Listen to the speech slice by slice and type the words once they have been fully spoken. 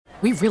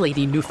We really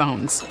need new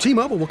phones.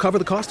 T-Mobile will cover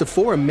the cost of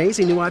 4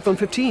 amazing new iPhone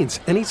 15s,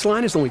 and each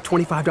line is only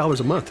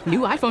 $25 a month. New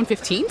iPhone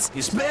 15s?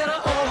 It's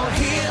better over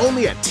here.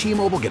 Only at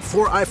T-Mobile, get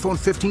 4 iPhone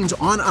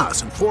 15s on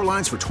us and 4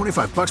 lines for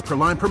 $25 per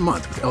line per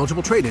month with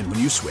eligible trade-in when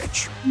you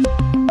switch.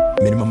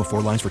 Minimum of 4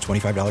 lines for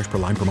 $25 per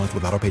line per month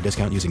with autopay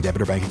discount using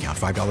debit or bank account.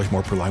 $5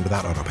 more per line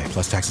without autopay,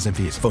 plus taxes and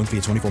fees. Phone fee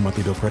at 24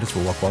 monthly bill credits for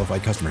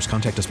well-qualified customers.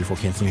 Contact us before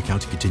canceling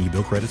account to continue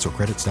bill credits or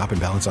credit stop and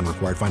balance on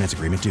required finance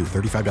agreement due.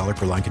 $35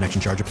 per line connection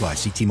charge applies.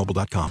 See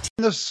T-Mobile.com.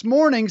 This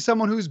morning,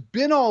 someone who's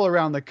been all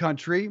around the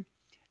country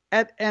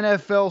at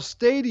NFL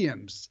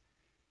stadiums.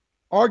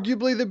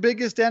 Arguably the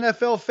biggest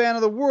NFL fan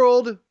of the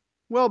world.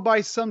 Well,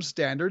 by some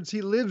standards,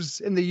 he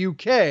lives in the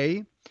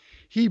UK.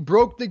 He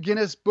broke the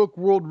Guinness Book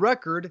World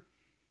Record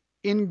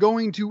in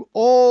going to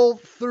all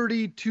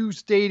 32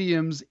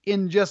 stadiums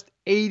in just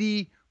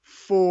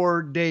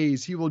 84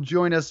 days. He will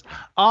join us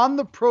on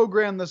the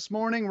program this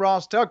morning.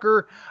 Ross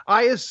Tucker,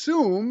 I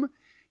assume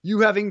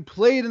you, having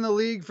played in the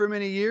league for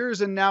many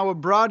years and now a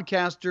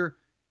broadcaster,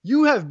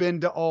 you have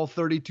been to all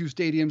 32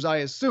 stadiums, I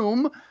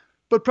assume,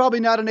 but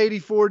probably not in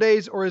 84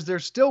 days, or is there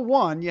still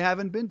one you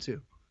haven't been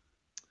to?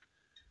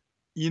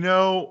 You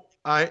know,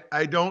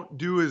 I don't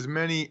do as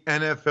many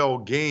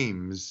NFL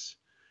games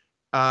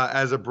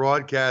as a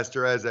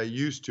broadcaster as I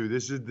used to.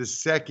 This is the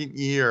second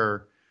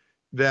year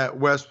that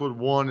Westwood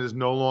One is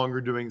no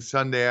longer doing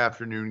Sunday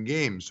afternoon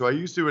games. So I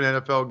used to do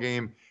an NFL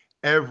game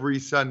every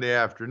Sunday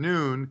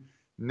afternoon.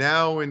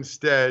 Now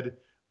instead,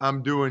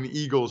 I'm doing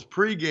Eagles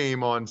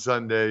pregame on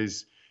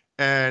Sundays,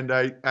 and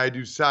I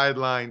do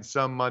sideline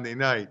some Monday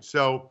night.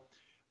 So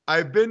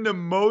I've been to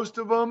most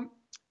of them.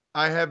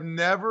 I have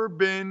never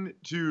been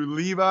to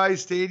Levi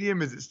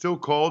Stadium. Is it still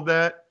called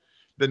that?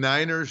 The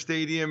Niners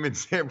Stadium in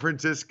San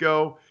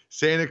Francisco,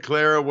 Santa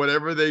Clara,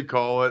 whatever they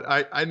call it.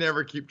 I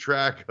never keep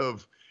track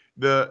of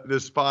the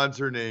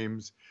sponsor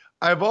names.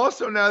 I've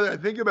also, now that I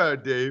think about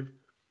it, Dave,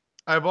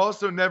 I've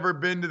also never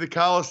been to the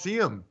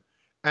Coliseum.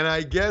 And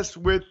I guess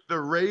with the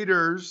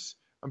Rams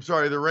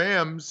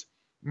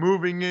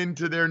moving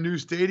into their new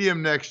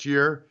stadium next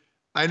year,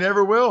 I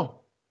never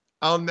will.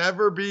 I'll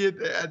never be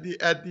at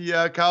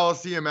the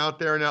Coliseum out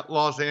there in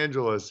Los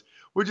Angeles,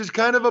 which is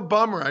kind of a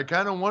bummer. I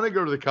kind of want to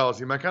go to the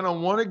Coliseum. I kind of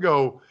want to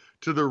go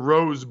to the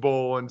Rose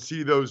Bowl and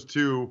see those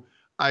two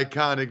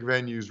iconic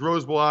venues.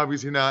 Rose Bowl,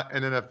 obviously not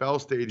an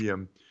NFL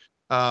stadium.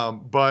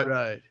 But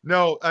right.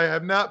 No, I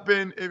have not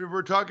been. If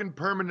we're talking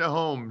permanent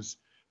homes,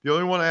 the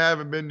only one I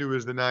haven't been to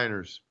is the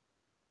Niners.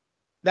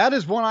 That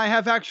is one I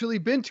have actually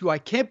been to. I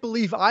can't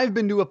believe I've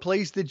been to a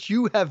place that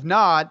you have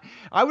not.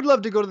 I would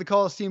love to go to the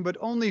Coliseum, but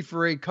only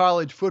for a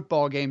college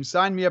football game.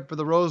 Sign me up for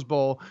the Rose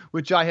Bowl,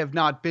 which I have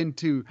not been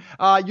to.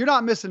 You're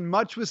not missing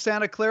much with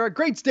Santa Clara.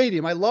 Great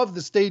stadium. I love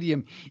the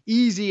stadium.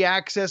 Easy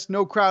access,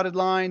 no crowded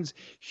lines,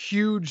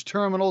 huge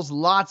terminals,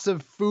 lots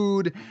of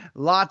food,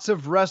 lots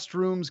of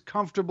restrooms,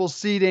 comfortable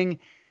seating.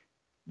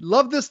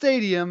 Love the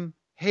stadium.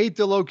 Hate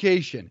the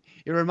location.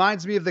 It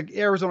reminds me of the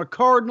Arizona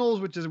Cardinals,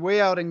 which is way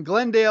out in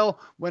Glendale,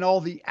 when all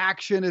the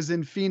action is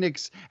in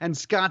Phoenix and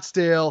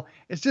Scottsdale.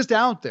 It's just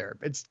out there.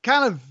 It's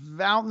kind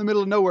of out in the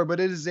middle of nowhere, but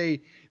it is a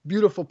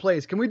beautiful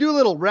place. Can we do a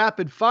little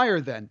rapid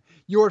fire then?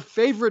 Your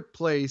favorite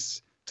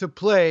place to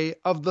play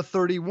of the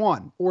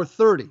 31 or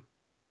 30?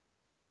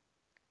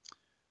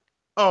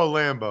 Oh,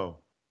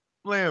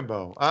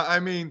 Lambeau. I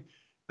mean,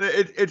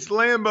 it's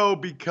Lambeau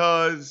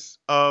because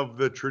of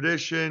the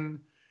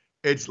tradition.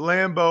 It's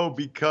Lambeau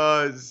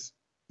because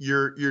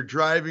you're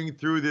driving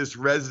through this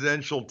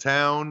residential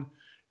town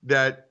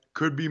that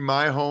could be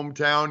my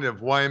hometown of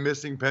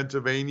Wyomissing,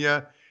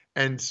 Pennsylvania,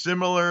 and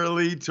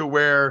similarly to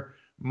where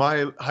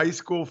my high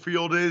school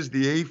field is,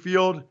 the A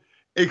field,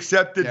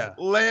 except it's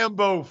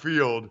Lambeau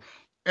Field,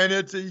 and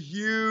it's a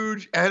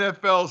huge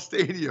NFL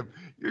stadium.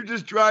 You're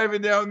just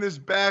driving down this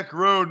back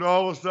road, and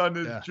all of a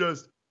sudden it's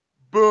just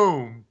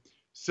boom.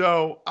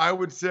 So I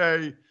would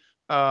say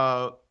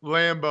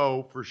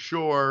Lambeau for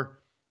sure.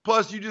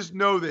 Plus, you just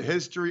know the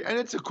history, and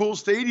it's a cool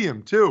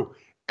stadium too.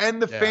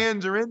 And the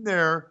fans are in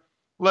there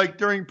like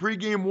during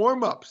pregame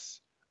warmups,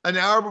 an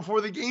hour before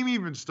the game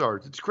even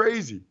starts. It's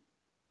crazy.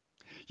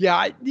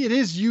 Yeah, it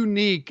is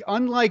unique,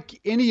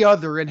 unlike any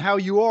other in how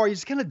you're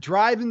just kind of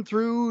driving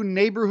through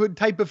neighborhood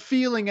type of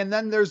feeling. And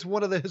then there's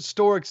one of the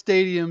historic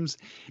stadiums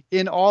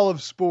in all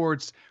of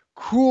sports.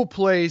 Cool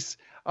place.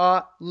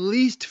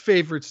 Least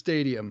favorite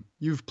stadium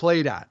you've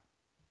played at?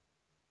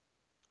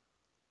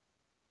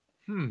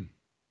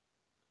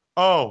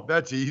 Oh,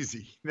 that's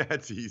easy.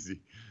 That's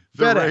easy.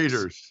 The FedEx.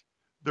 Raiders.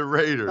 The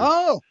Raiders.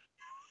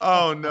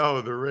 Oh,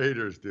 no, the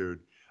Raiders, dude.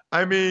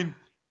 I mean,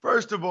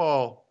 first of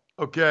all,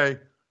 okay,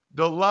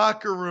 the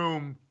locker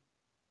room,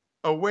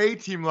 away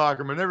team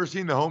locker room, I've never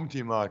seen the home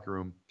team locker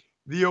room.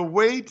 The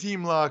away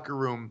team locker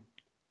room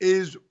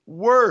is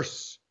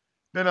worse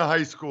than a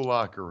high school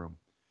locker room.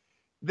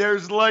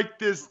 There's like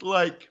this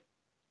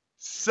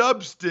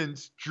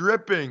substance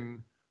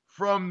dripping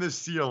from the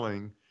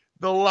ceiling.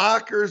 The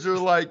lockers are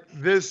like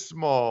this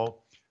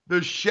small.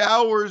 The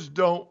showers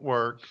don't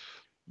work.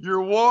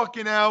 You're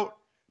walking out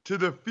to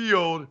the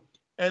field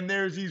and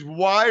there's these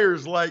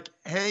wires like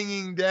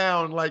hanging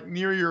down like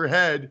near your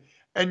head,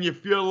 and you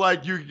feel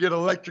like you could get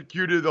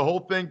electrocuted. The whole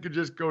thing could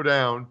just go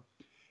down.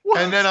 What?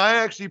 And then I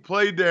actually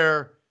played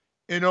there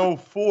in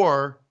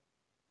 2004,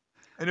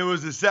 and it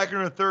was the second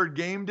or third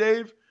game,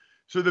 Dave.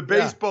 So the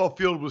baseball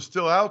field was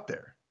still out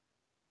there.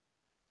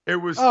 It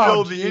was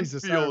still the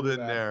infield in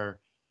there.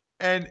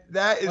 And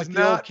that is like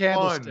not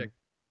fun.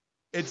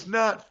 It's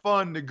not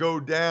fun to go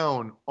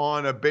down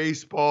on a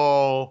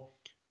baseball,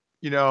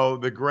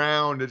 the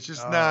ground. It's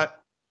just not.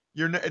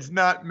 It's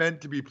not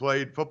meant to be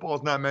played. Football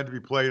is not meant to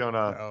be played on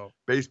a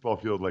baseball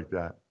field like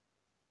that.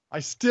 I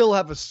still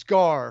have a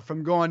scar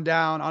from going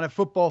down on a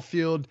football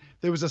field.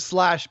 There was a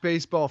slash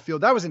baseball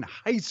field. That was in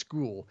high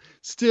school.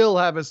 Still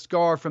have a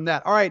scar from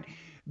that. All right.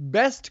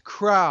 Best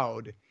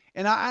crowd.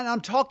 And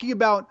I'm talking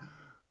about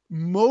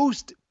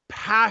most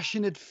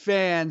passionate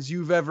fans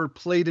you've ever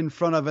played in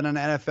front of in an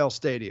NFL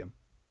stadium.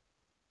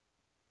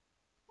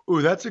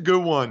 Ooh, that's a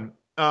good one.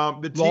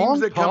 The teams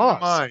that come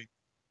to mind.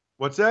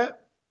 What's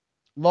that?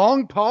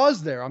 Long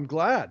pause there. I'm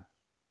glad.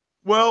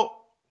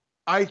 Well,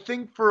 I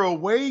think for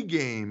away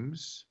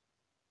games,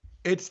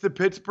 it's the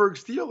Pittsburgh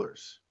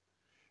Steelers.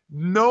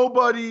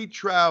 Nobody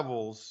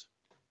travels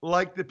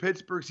like the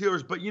Pittsburgh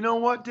Steelers. But you know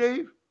what,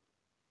 Dave?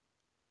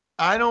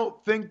 I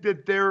don't think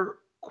that they're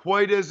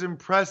quite as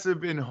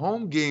impressive in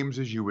home games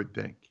as you would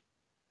think,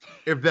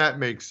 if that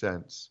makes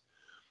sense.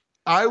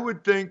 I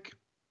would think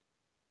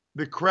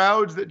the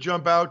crowds that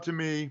jump out to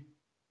me,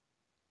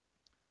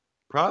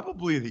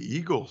 probably the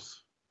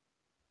Eagles.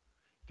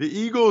 The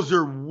Eagles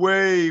are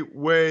way,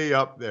 way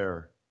up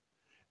there.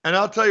 And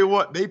I'll tell you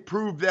what, they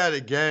proved that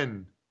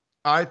again,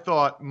 I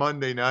thought,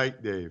 Monday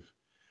night, Dave.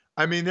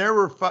 I mean, there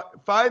were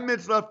 5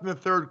 minutes left in the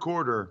third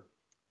quarter,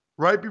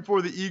 right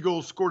before the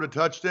Eagles scored a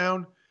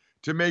touchdown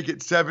to make it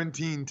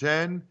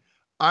 17-10.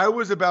 I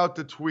was about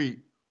to tweet,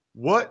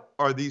 what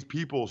are these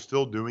people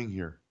still doing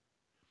here?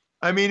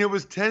 I mean, it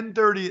was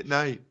 10:30 at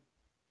night.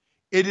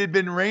 It had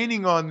been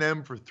raining on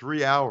them for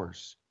 3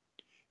 hours.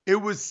 It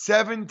was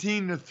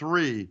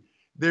 17-3.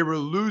 They were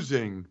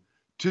losing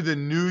to the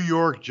New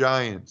York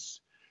Giants.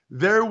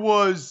 There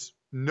was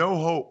no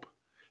hope.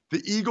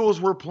 The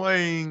Eagles were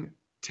playing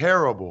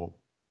terrible.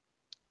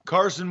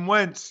 Carson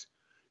Wentz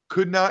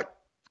could not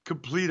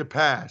complete a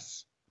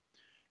pass.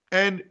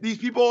 And these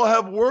people all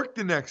have work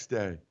the next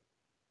day.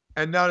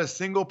 And not a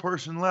single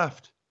person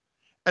left.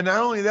 And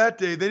not only that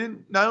day,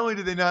 not only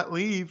did they not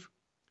leave,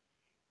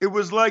 it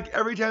was like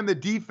every time the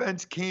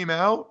defense came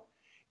out,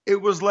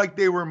 it was like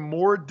they were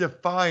more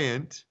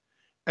defiant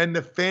and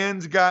the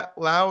fans got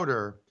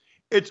louder.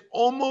 It's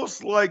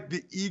almost like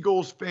the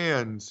Eagles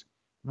fans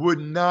would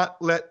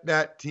not let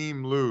that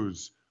team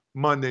lose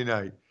Monday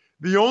night.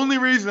 The only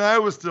reason I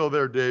was still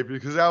there, Dave,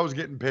 because I was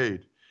getting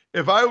paid.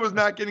 If I was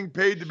not getting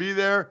paid to be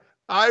there,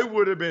 I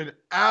would have been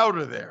out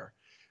of there.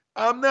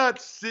 I'm not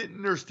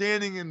sitting or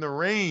standing in the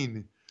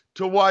rain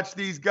to watch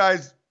these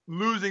guys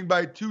losing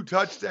by 2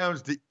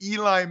 touchdowns to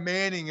Eli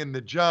Manning and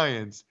the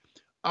Giants.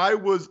 I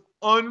was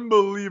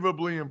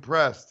unbelievably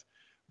impressed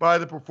by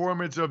the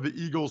performance of the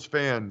Eagles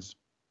fans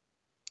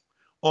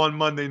on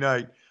Monday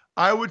night.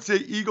 I would say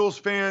Eagles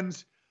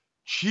fans,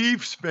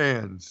 Chiefs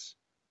fans,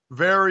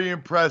 very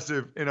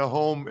impressive in a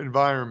home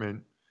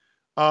environment.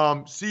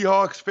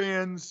 Seahawks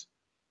fans,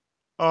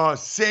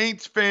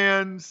 Saints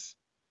fans,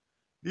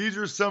 these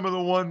are some of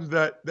the ones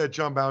that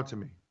jump out to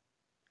me.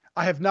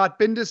 I have not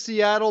been to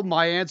Seattle.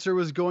 My answer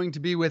was going to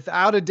be,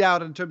 without a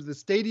doubt, in terms of the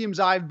stadiums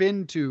I've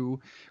been to,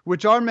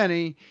 which are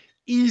many,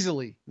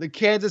 easily the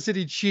Kansas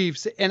City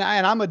Chiefs. And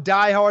I'm a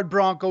diehard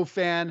Bronco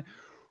fan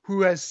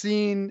who has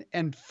seen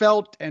and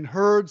felt and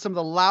heard some of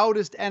the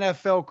loudest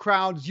NFL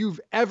crowds you've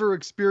ever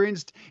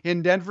experienced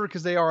in Denver,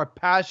 because they are a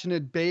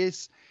passionate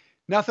base.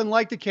 Nothing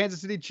like the Kansas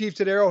City Chiefs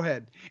at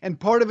Arrowhead. And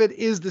part of it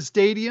is the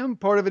stadium.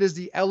 Part of it is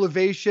the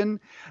elevation.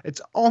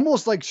 It's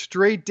almost like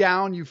straight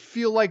down. You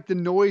feel like the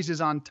noise is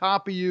on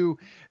top of you.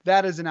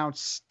 That is an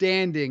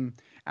outstanding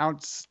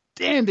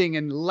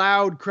and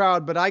loud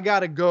crowd. But I got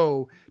to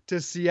go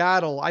to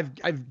Seattle.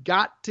 I've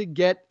got to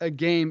get a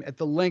game at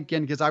the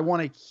Lincoln because I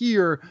want to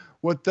hear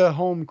what the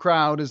home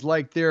crowd is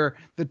like there,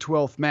 the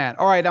 12th man.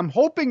 All right, I'm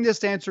hoping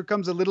this answer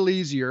comes a little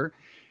easier.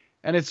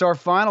 And it's our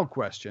final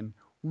question.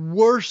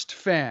 Worst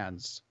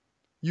fans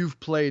you've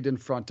played in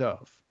front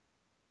of?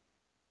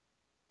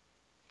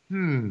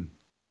 Long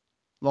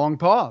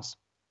pause.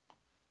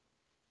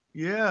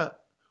 Yeah.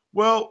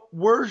 Well,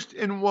 worst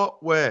in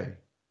what way?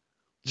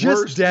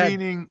 Just worst dead.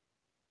 Meaning,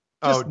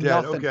 just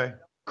dead. Nothing. Okay.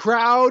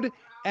 Crowd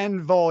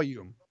and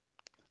volume.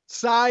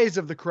 Size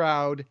of the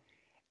crowd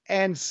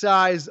and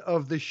size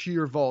of the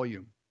sheer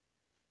volume.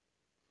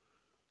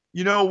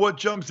 You know, what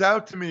jumps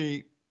out to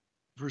me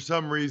for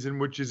some reason,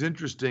 which is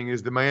interesting,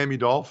 is the Miami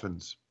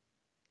Dolphins.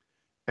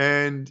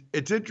 And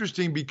it's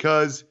interesting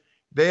because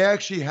they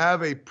actually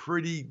have a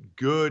pretty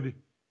good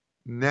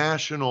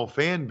national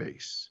fan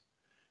base.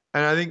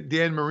 And I think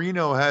Dan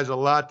Marino has a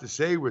lot to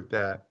say with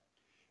that.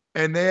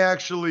 And they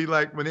actually,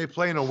 like, when they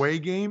play an away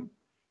game,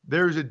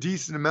 there's a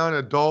decent amount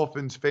of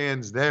Dolphins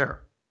fans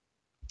there.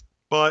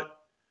 But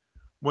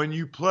when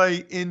you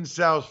play in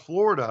South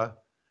Florida,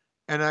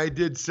 and I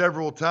did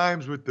several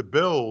times with the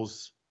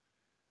Bills,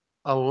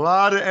 a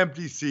lot of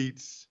empty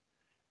seats,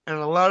 and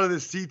a lot of the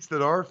seats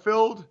that are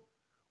filled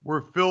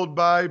were filled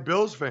by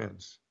Bills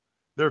fans.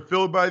 They're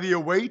filled by the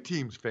away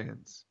team's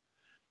fans.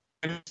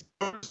 And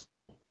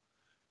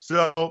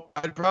so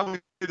I'd probably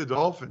say the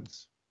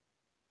Dolphins.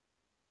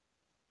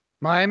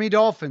 Miami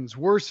Dolphins,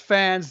 worst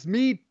fans.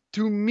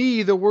 To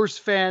me, the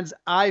worst fans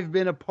I've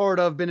been a part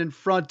of, been in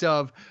front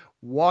of.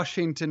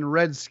 Washington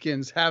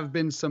Redskins have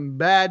been some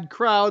bad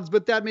crowds,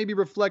 but that may be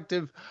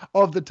reflective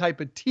of the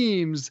type of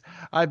teams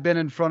I've been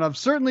in front of.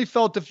 Certainly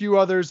felt a few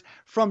others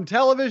from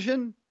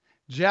television.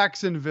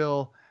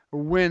 Jacksonville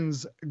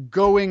wins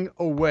going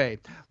away.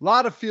 A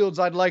lot of fields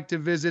I'd like to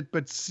visit,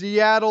 but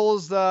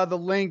Seattle's the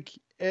link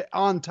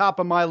on top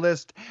of my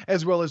list,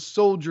 as well as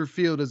Soldier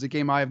Field is a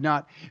game I have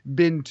not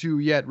been to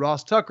yet.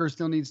 Ross Tucker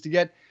still needs to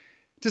get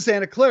to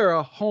Santa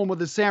Clara, home of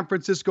the San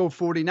Francisco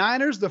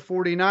 49ers. The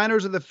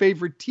 49ers are the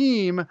favorite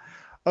team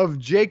of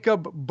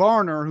Jacob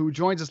Barner, who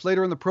joins us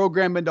later in the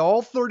program, into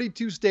all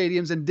 32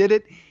 stadiums and did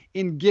it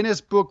in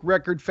Guinness Book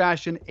record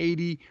fashion,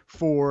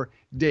 84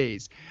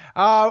 days.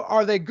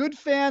 Are they good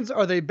fans?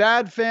 Are they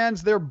bad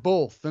fans? They're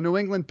both. The New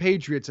England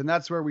Patriots, and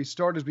that's where we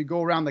start as we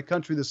go around the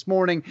country this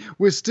morning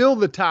with still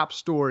the top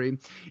story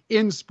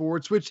in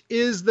sports, which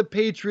is the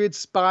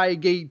Patriots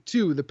Spygate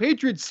 2. The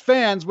Patriots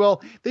fans,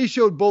 well, they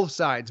showed both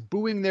sides,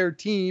 booing their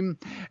team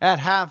at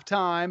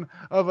halftime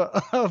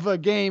of a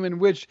game in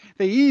which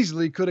they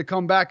easily could have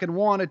come back and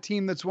won, a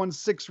team that's won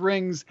 6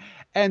 rings,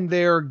 and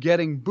they're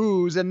getting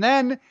boos. And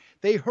then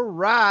they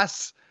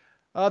harass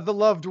the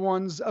loved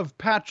ones of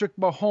Patrick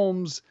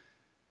Mahomes,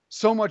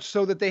 so much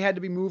so that they had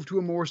to be moved to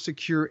a more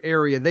secure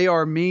area. They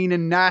are mean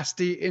and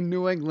nasty in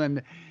New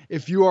England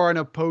if you are an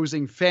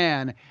opposing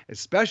fan,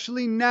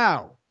 especially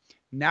now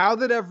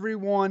that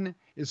everyone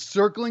is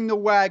circling the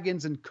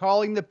wagons and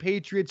calling the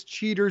Patriots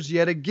cheaters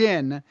yet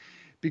again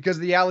because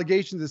of the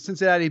allegations of the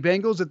Cincinnati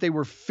Bengals that they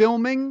were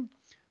filming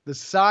the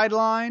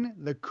sideline,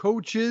 the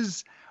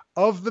coaches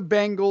of the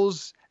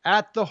Bengals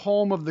at the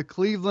home of the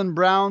Cleveland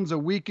Browns a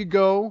week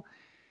ago.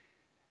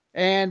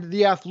 And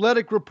The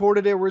Athletic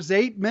reported there was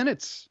 8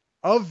 minutes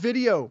of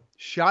video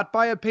shot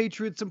by a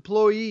Patriots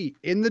employee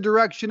in the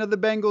direction of the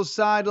Bengals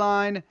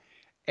sideline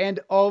and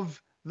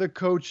of the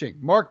coaching.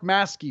 Mark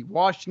Maskey,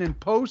 Washington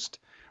Post,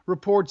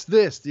 reports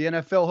this: the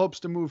NFL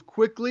hopes to move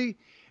quickly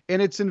in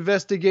its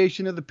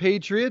investigation of the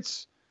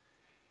Patriots.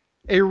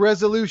 A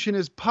resolution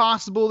is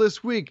possible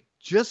this week.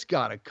 Just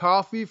got a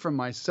coffee from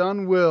my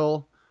son,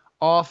 Will,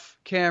 off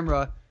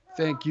camera.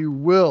 Thank you,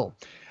 Will.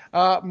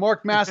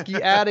 Mark Maskey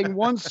adding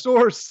one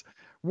source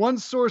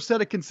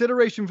said a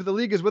consideration for the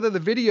league is whether the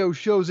video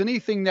shows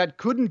anything that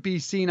couldn't be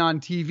seen on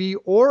TV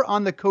or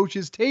on the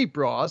coach's tape,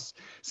 Ross.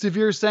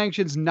 Severe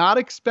sanctions not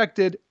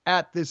expected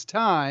at this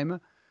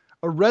time.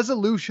 A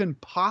resolution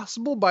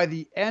possible by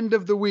the end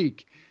of the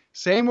week.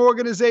 Same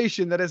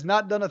organization that has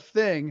not done a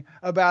thing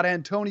about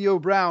Antonio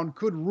Brown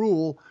could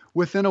rule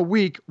within a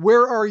week.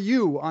 Where are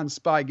you on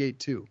Spygate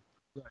 2?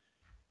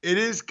 It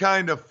is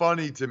kind of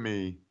funny to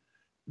me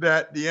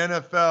that the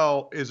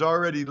NFL is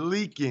already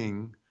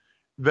leaking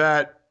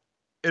that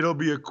it'll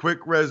be a quick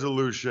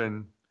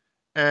resolution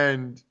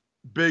and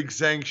big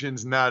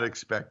sanctions not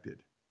expected.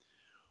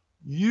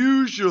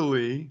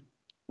 Usually,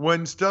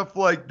 when stuff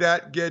like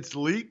that gets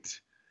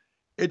leaked,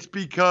 it's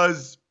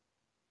because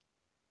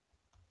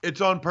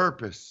it's on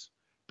purpose,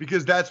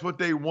 because that's what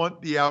they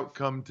want the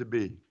outcome to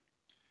be.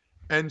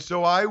 And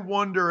so I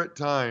wonder at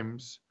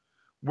times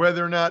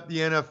whether or not the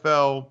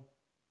NFL,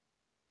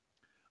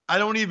 I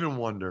don't even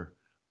wonder.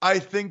 I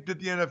think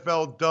that the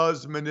NFL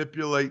does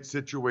manipulate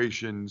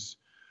situations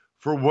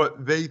for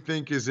what they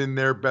think is in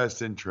their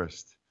best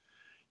interest.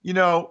 You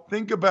know,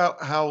 think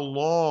about how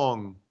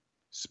long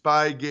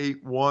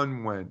Spygate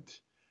 1 went,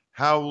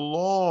 how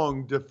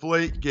long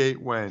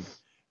Deflategate went,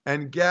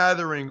 and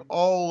gathering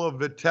all of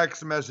the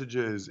text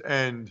messages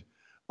and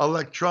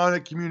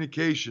electronic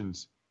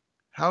communications.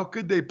 How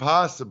could they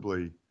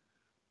possibly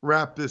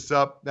wrap this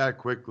up that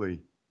quickly?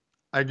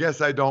 I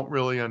guess I don't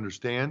really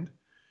understand.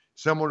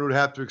 Someone would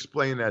have to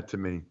explain that to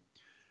me.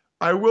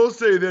 I will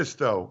say this,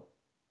 though,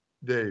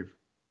 Dave.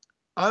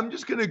 I'm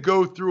just going to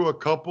go through a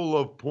couple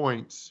of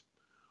points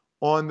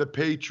on the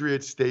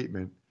Patriots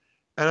statement,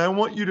 and I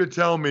want you to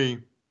tell me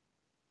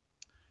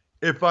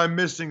if I'm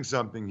missing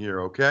something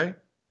here, okay?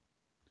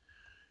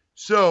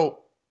 So,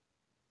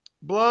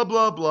 blah,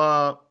 blah,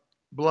 blah,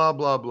 blah,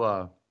 blah,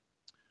 blah.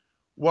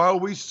 While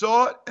we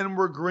sought and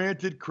were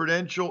granted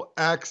credential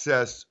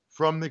access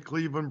from the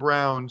Cleveland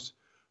Browns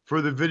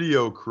for the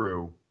video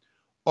crew,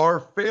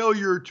 our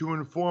failure to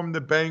inform the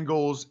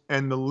Bengals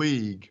and the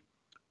league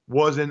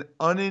was an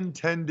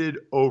unintended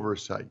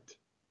oversight.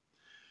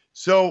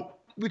 So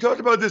we talked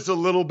about this a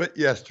little bit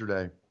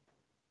yesterday.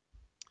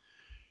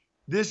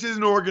 This is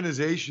an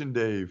organization,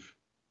 Dave,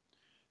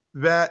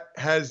 that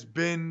has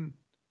been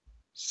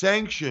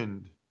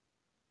sanctioned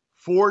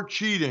for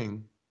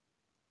cheating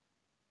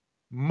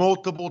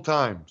multiple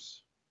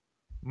times.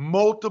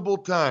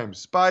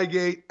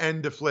 Spygate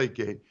and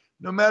Deflategate.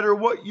 no matter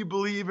what you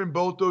believe in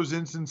both those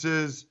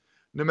instances,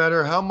 no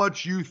matter how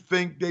much you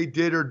think they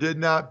did or did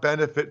not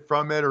benefit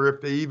from it, or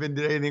if they even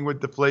did anything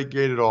with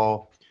Deflategate at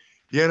all,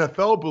 the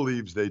NFL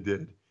believes they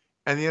did,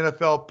 and the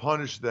NFL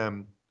punished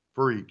them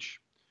for each.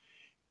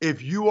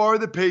 If you are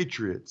the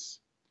Patriots,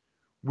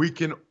 we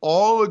can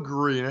all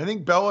agree, and I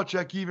think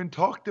Belichick even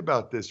talked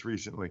about this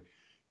recently,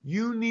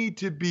 you need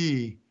to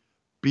be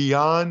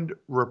beyond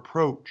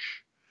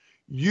reproach.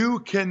 You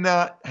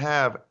cannot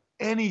have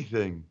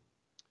anything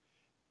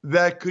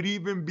that could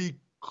even be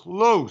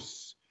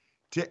close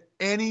to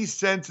any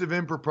sense of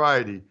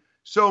impropriety.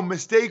 So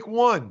mistake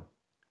one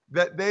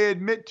that they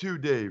admit to,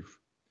 Dave,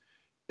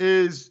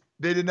 is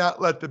they did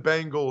not let the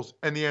Bengals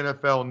and the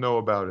NFL know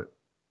about it.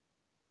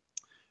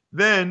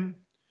 Then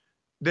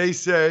they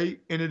say,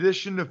 in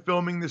addition to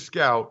filming the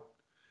scout,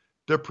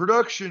 the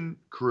production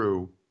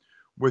crew,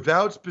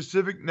 without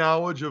specific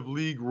knowledge of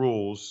league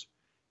rules,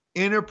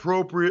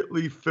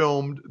 inappropriately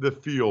filmed the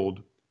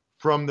field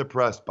from the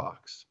press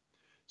box.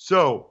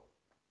 So,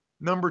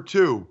 number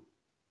two,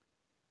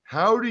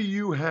 how do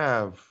you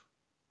have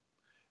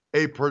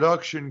a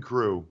production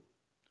crew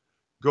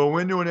go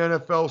into an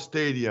NFL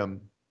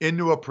stadium,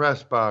 into a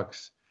press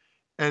box,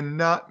 and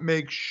not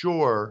make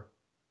sure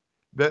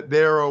that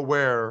they're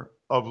aware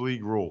of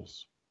league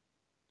rules?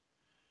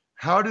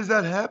 How does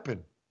that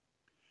happen?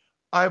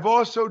 I've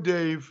also,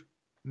 Dave,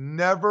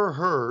 never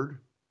heard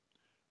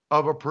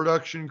of a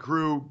production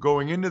crew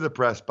going into the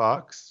press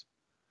box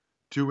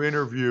to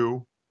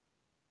interview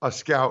a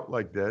scout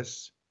like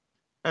this.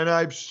 And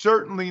I've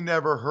certainly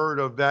never heard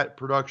of that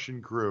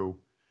production crew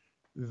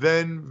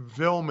then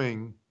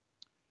filming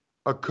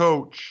a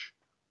coach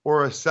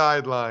or a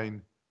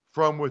sideline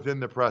from within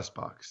the press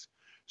box.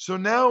 So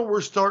now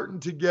we're starting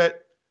to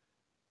get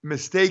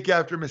mistake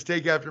after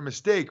mistake after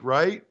mistake,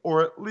 right?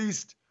 Or at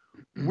least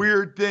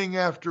weird thing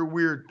after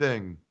weird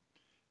thing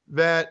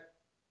that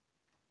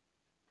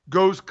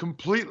goes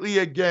completely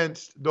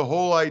against the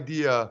whole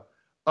idea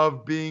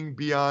of being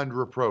beyond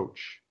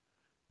reproach.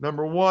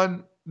 Number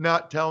one,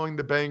 not telling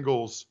the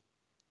Bengals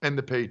and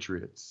the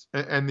Patriots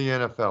and the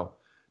NFL.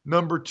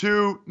 Number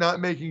two, not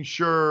making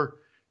sure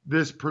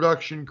this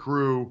production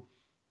crew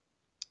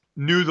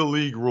knew the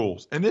league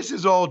rules. And this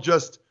is all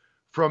just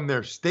from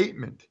their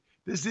statement.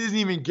 This isn't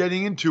even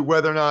getting into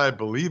whether or not I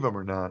believe them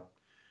or not.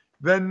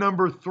 Then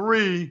number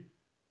three,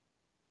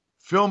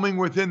 filming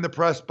within the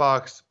press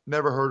box,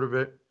 never heard of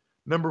it.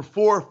 Number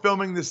four,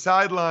 filming the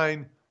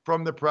sideline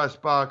from the press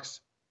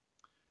box,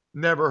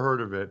 never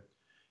heard of it.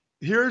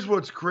 Here's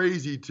what's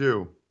crazy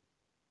too.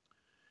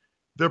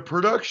 The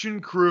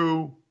production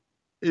crew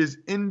is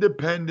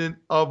independent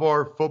of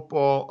our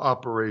football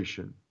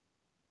operation.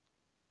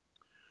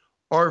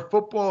 Our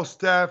football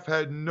staff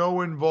had no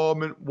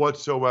involvement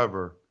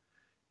whatsoever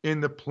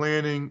in the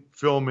planning,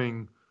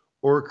 filming,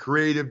 or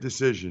creative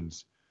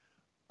decisions.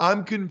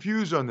 I'm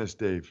confused on this,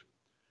 Dave.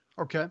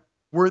 Okay.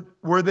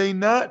 Were they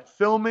not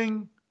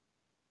filming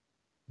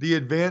the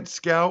advanced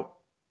scout?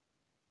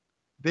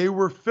 They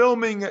were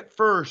filming at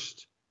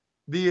first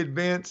the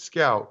advanced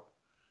scout.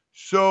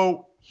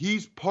 So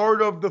he's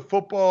part of the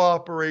football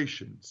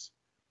operations.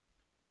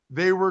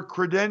 They were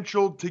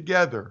credentialed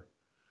together.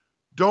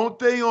 Don't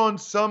they on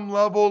some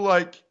level,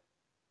 like,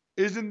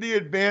 isn't the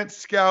advanced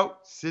scout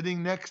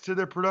sitting next to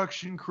the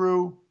production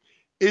crew?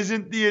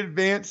 Isn't the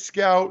advanced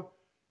scout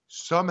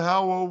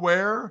somehow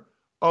aware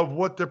of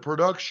what the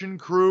production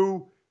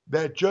crew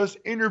that just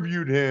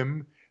interviewed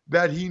him,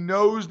 that he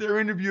knows they're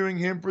interviewing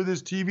him for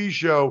this TV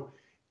show,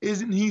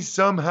 isn't he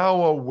somehow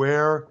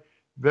aware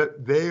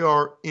that they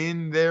are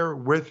in there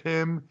with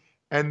him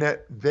and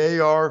that they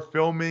are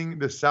filming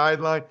the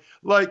sideline?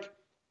 Like,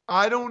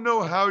 I don't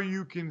know how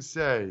you can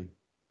say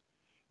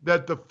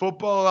that the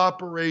football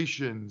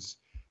operations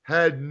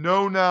had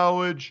no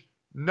knowledge,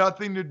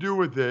 nothing to do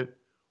with it,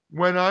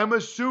 when I'm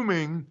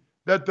assuming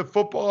that the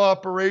football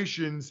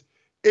operations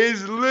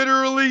is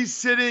literally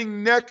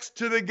sitting next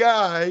to the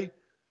guy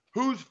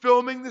who's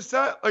filming the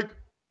side. Like,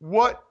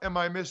 what am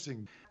I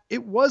missing?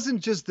 It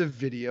wasn't just the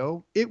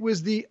video. It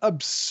was the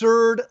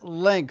absurd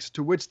lengths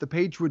to which the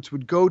Patriots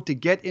would go to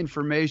get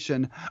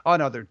information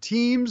on other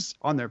teams,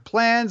 on their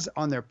plans,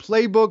 on their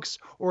playbooks.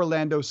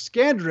 Orlando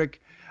Scandrick,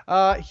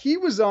 he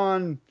was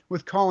on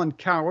with Colin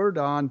Cowherd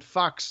on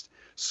Fox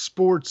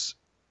Sports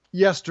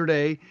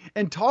yesterday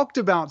and talked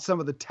about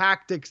some of the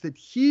tactics that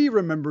he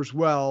remembers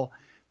well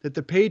that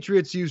the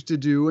Patriots used to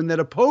do and that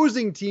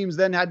opposing teams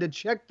then had to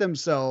check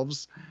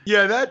themselves.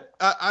 Yeah, that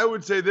I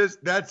would say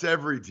that's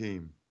every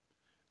team.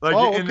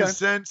 Like, in the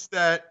sense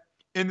that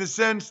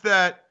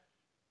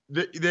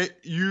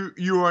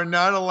you are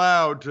not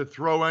allowed to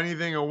throw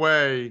anything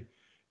away.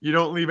 You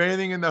don't leave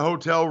anything in the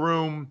hotel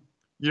room.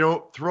 You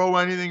don't throw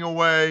anything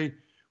away.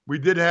 We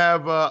did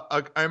have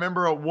I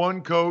remember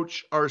one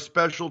coach, our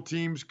special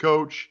teams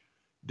coach,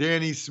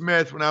 Danny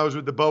Smith, when I was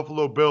with the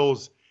Buffalo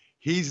Bills.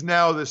 He's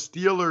now the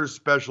Steelers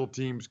special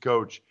teams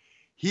coach.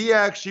 He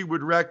actually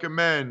would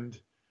recommend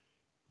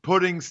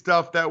putting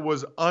stuff that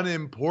was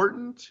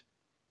unimportant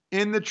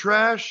in the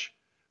trash,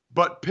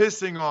 but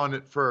pissing on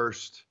it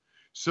first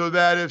so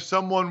that if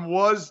someone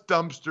was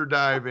dumpster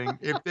diving,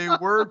 if they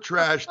were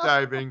trash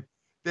diving,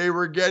 they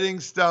were getting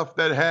stuff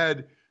that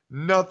had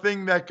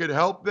nothing that could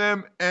help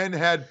them and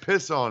had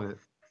piss on it.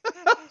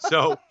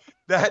 So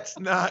that's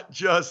not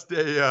just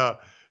a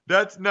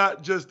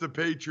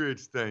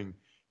Patriots thing.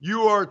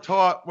 You are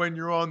taught when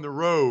you're on the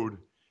road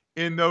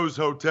in those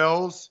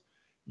hotels,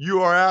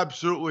 you are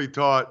absolutely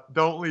taught,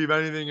 don't leave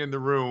anything in the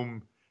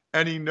room,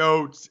 any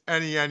notes,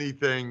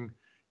 anything,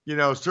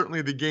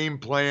 certainly the game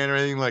plan or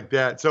anything like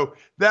that. So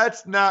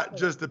that's not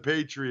just a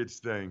Patriots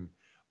thing,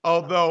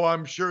 although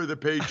I'm sure the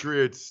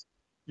Patriots,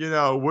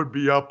 would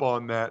be up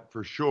on that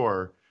for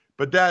sure.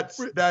 But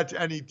that's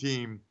any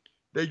team.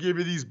 They give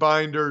you these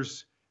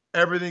binders,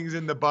 everything's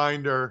in the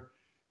binder,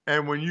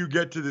 and when you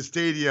get to the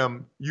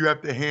stadium, you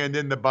have to hand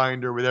in the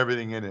binder with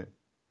everything in it.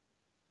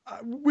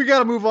 We got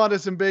to move on to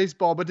some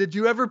baseball, but did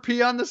you ever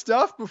pee on the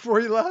stuff before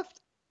you left?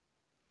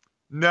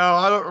 No,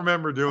 I don't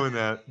remember doing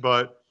that,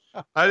 but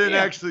I didn't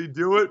actually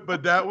do it,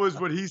 but that was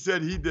what he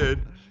said he did.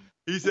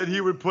 He said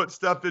he would put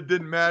stuff that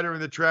didn't matter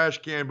in the trash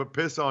can, but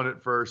piss on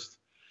it first.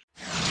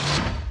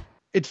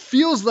 It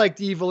feels like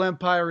the evil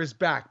empire is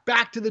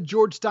back to the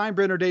George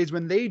Steinbrenner days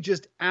when they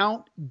just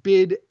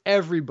outbid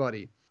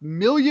everybody. $1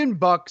 million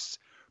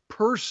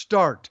per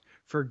start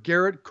for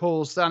Garrett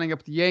Cole signing up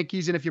with the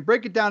Yankees. And if you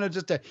break it down in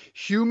just a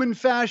human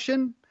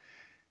fashion,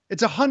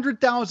 it's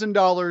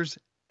 $100,000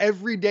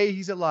 every day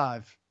he's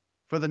alive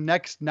for the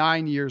next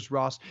 9 years,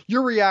 Ross.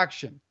 Your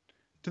reaction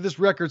to this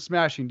record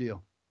smashing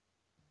deal?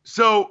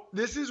 So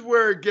this is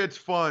where it gets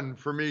fun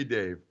for me,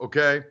 Dave,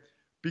 okay?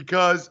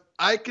 Because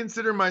I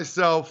consider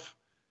myself,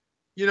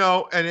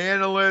 an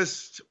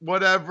analyst,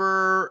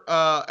 whatever,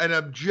 an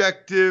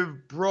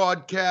objective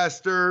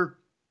broadcaster,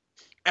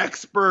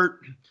 expert,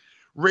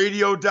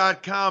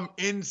 radio.com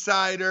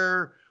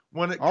insider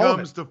when it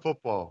comes to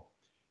football.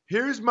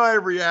 Here's my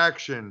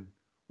reaction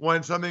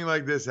when something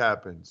like this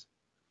happens.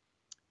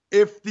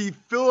 If the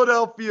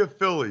Philadelphia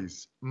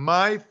Phillies,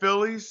 my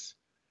Phillies,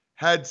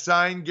 had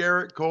signed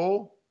Garrett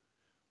Cole,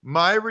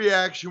 my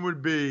reaction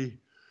would be,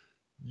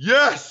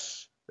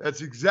 yes, that's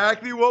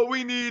exactly what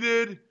we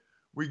needed.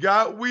 We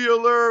got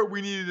Wheeler.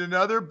 We needed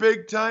another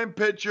big-time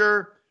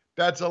pitcher.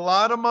 That's a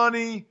lot of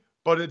money,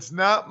 but it's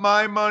not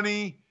my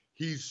money.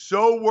 He's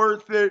so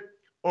worth it.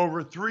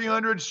 Over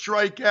 300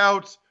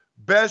 strikeouts,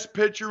 best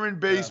pitcher in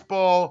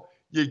baseball.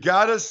 Yeah. You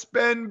got to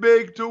spend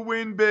big to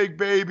win big,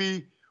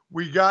 baby.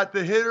 We got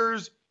the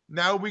hitters.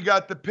 Now we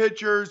got the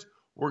pitchers.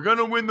 We're going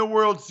to win the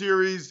World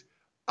Series.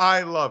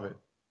 I love it.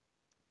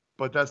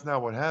 But that's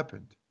not what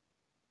happened.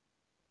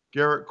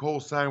 Garrett Cole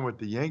signed with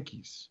the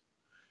Yankees.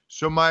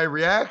 So my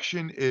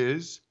reaction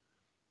is,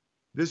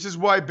 this is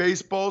why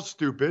baseball's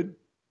stupid.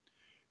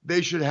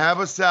 They should have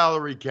a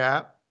salary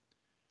cap.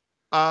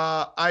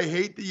 I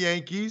hate the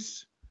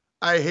Yankees.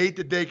 I hate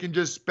that they can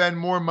just spend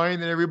more money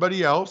than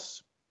everybody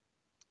else.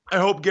 I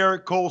hope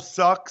Garrett Cole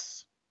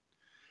sucks.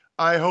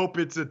 I hope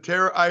it's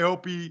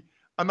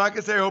I'm not going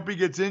to say I hope he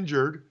gets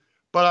injured,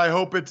 but I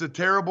hope it's a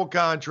terrible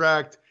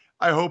contract.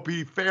 I hope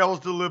he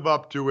fails to live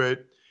up to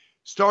it.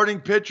 Starting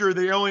pitcher,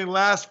 they only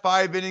last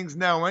 5 innings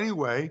now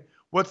anyway.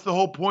 What's the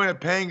whole point of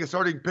paying a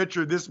starting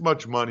pitcher this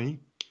much money?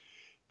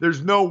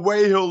 There's no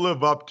way he'll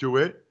live up to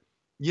it.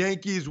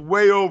 Yankees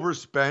way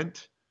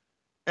overspent.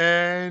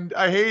 And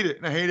I hate it.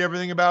 And I hate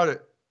everything about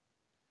it.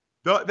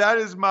 That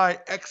is my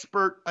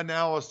expert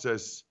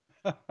analysis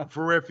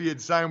for if he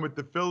had signed with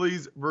the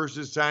Phillies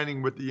versus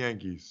signing with the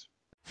Yankees.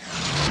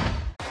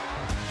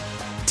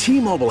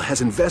 T-Mobile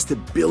has invested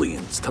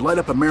billions to light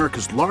up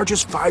America's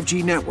largest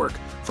 5G network,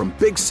 from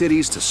big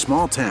cities to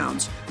small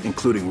towns,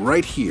 including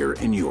right here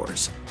in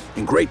yours.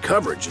 And great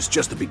coverage is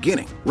just the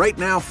beginning. Right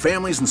now,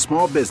 families and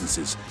small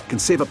businesses can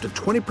save up to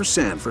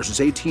 20%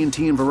 versus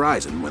AT&T and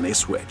Verizon when they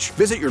switch.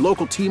 Visit your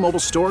local T-Mobile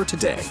store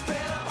today.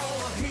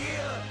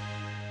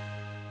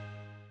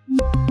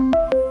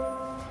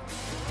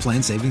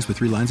 Plan savings with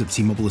 3 lines of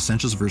T-Mobile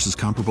Essentials versus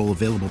comparable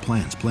available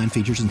plans. Plan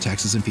features and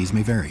taxes and fees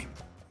may vary.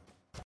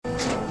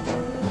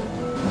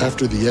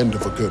 After the end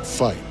of a good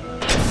fight,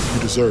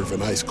 you deserve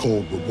an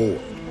ice-cold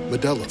reward.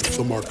 Modelo is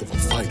the mark of a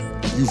fighter.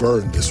 You've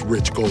earned this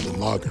rich golden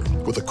lager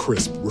with a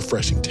crisp,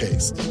 refreshing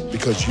taste.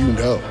 Because you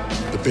know,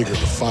 the bigger the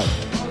fight,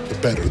 the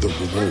better the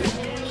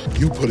reward.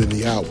 You put in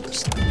the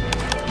hours,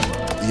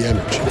 the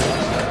energy,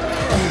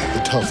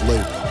 the tough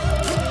labor.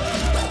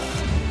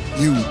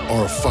 You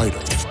are a fighter,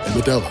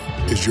 and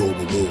Modelo is your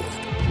reward.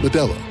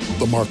 Modelo,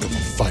 the mark of a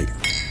fighter.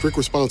 Drink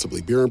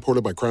responsibly. Beer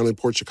imported by Crown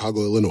Imports, Chicago,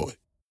 Illinois.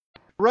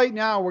 Right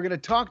now, we're going to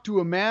talk to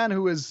a man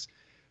who is,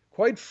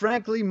 quite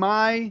frankly,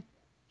 my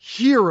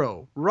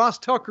hero, Ross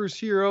Tucker's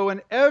hero,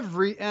 and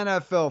every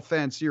NFL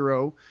fan's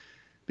hero,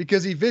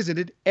 because he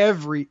visited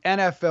every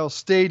NFL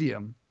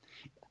stadium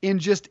in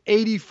just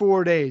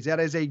 84 days. That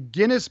is a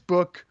Guinness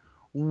Book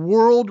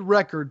world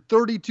record,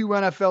 32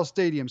 NFL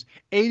stadiums,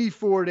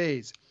 84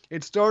 days.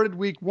 It started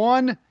week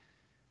 1,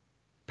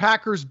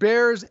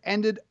 Packers-Bears,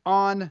 ended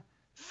on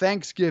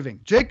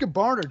Thanksgiving. Jacob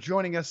Barner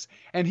joining us,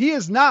 and he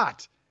is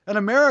not an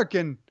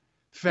American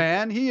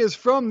fan. He is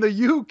from the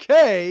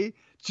UK.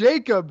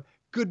 Jacob,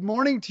 good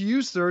morning to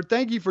you, sir.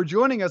 Thank you for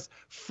joining us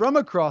from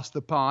across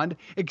the pond.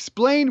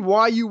 Explain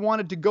why you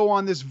wanted to go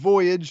on this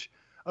voyage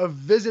of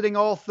visiting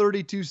all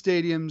 32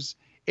 stadiums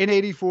in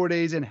 84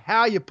 days and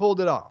how you pulled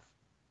it off.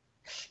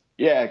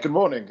 Yeah, good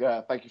morning.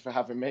 Thank you for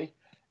having me.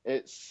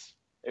 It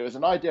was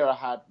an idea I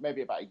had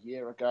maybe about a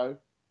year ago.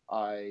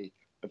 I've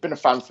been a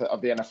fan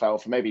of the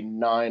NFL for maybe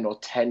 9 or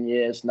 10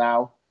 years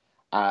now,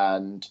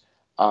 and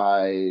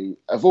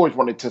I've always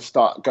wanted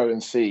to go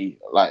and see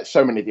like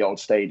so many of the old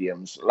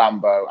stadiums,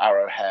 Lambeau,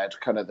 Arrowhead,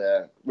 kind of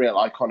the real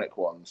iconic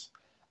ones.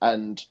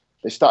 And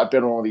they started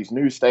building all these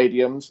new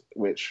stadiums,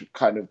 which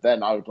kind of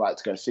then I would like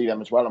to go see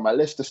them as well. And my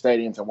list of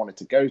stadiums I wanted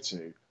to go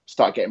to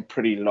started getting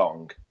pretty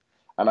long.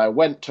 And I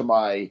went to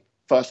my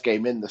first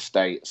game in the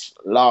States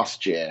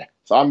last year.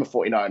 So I'm a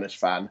 49ers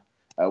fan.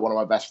 One of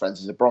my best friends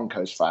is a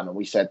Broncos fan. And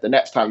we said the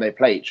next time they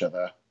play each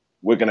other,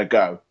 we're going to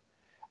go.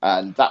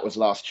 And that was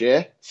last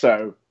year.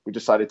 So we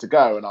decided to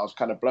go, and I was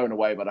kind of blown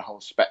away by the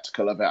whole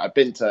spectacle of it. I've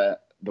been to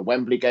the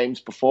Wembley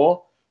games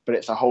before, but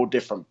it's a whole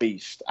different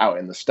beast out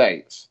in the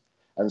States.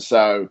 And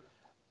so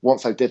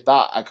once I did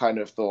that, I kind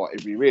of thought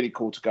it'd be really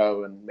cool to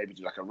go and maybe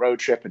do like a road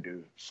trip and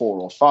do 4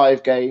 or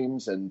 5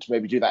 games and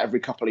maybe do that every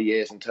couple of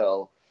years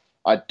until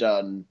I'd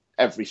done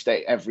every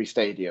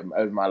stadium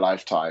over my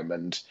lifetime.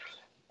 And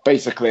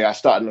basically I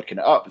started looking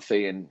it up,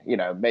 seeing,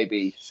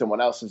 maybe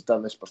someone else has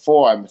done this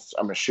before. I'm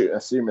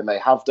assuming they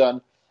have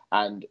done.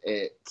 And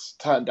it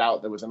turned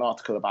out there was an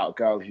article about a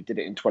girl who did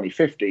it in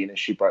 2015 and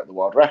she broke the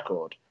world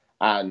record.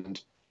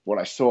 And when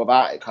I saw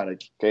that, it kind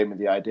of gave me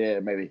the idea,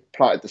 maybe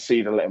planted the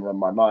seed a little in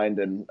my mind.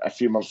 And a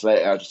few months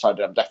later, I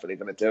decided I'm definitely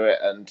going to do it.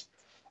 And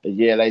a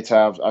year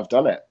later, I've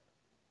done it.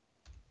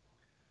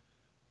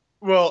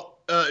 Well,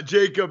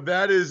 Jacob,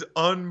 that is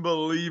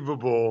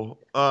unbelievable.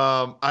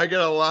 I got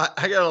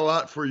a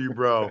lot for you,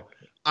 bro.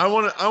 I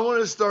want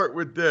to start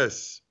with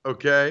this,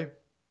 okay?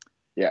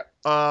 Yeah.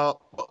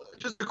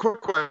 Just a quick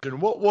question.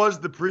 What was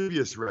the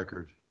previous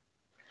record?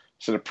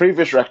 So the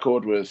previous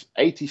record was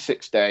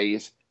 86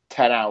 days,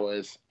 10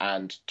 hours,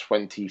 and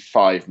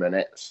 25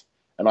 minutes.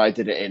 And I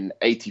did it in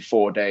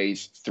 84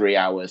 days, 3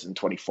 hours, and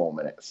 24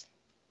 minutes.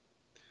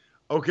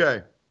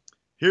 Okay.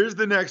 Here's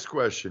the next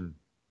question.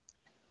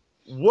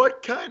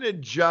 What kind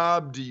of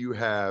job do you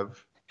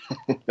have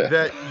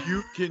that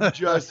you can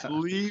just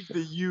leave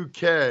the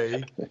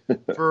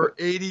UK for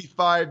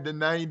 85 to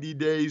 90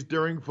 days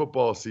during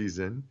football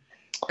season?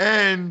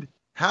 And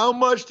how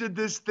much did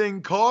this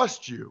thing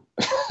cost you?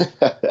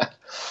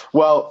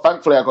 Well,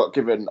 thankfully I got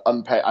given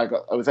unpaid. I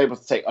was able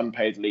to take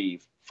unpaid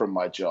leave from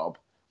my job,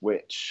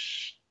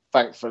 which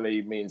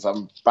thankfully means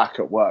I'm back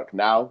at work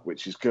now,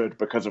 which is good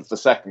because of the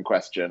second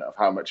question of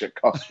how much it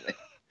cost me.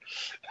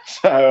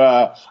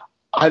 So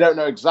I don't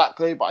know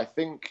exactly, but I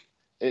think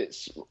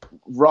it's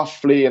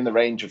roughly in the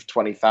range of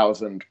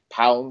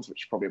 £20,000,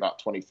 which is probably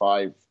about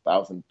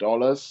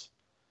 $25,000,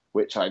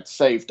 which I'd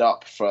saved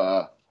up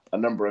for a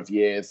number of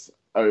years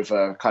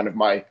over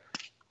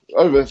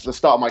the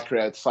start of my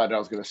career. I decided I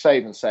was going to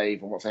save and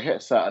save. And once I hit a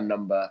certain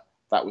number,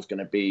 that was going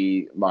to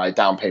be my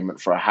down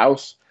payment for a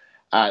house.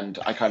 And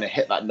I kind of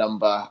hit that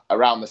number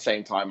around the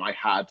same time I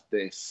had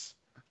this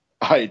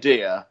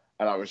idea.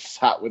 And I was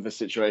sat with a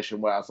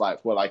situation where I was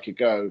like, well, I could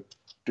go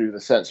do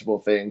the sensible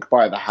thing,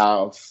 buy the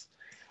house,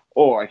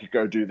 or I could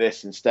go do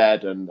this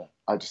instead. And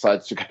I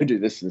decided to go do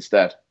this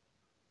instead.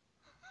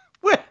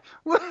 What?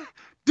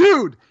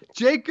 Dude,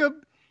 Jacob,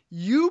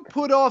 you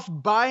put off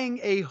buying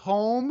a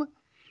home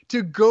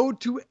to go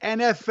to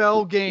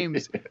NFL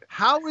games.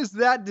 How is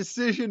that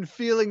decision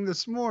feeling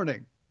this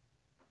morning?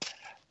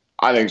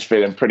 I think it's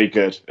feeling pretty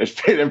good.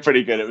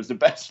 It was the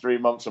best 3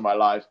 months of my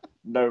life.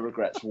 No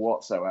regrets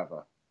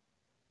whatsoever.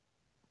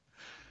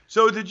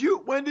 So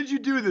when did you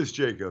do this,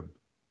 Jacob?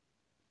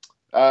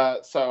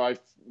 So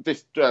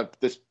this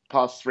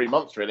past 3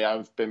 months, really,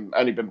 I've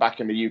only been back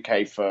in the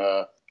UK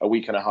for a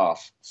week and a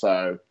half.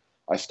 So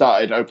I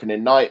started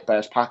opening night,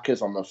 Bears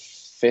Packers, on the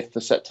 5th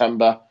of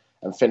September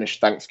and finished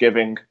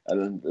Thanksgiving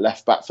and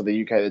left back for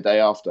the UK the day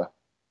after.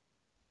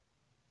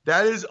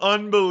 That is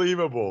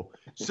unbelievable.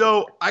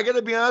 So I got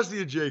to be honest with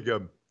you,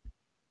 Jacob.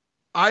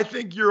 I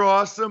think you're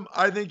awesome.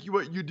 I think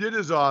what you did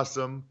is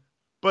awesome.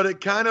 But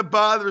it kind of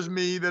bothers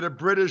me that a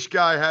British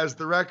guy has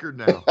the record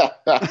now.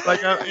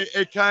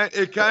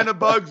 It kind of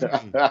bugs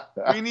me.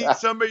 We need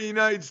somebody in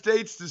the United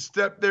States to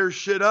step their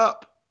shit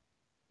up.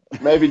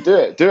 Maybe do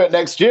it. Do it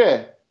next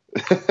year.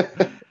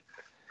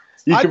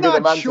 You can be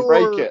the man to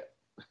break it.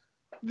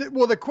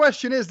 Well, the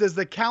question is, does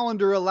the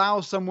calendar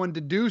allow someone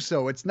to do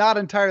so? It's not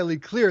entirely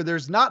clear.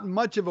 There's not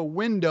much of a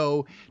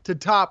window to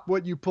top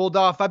what you pulled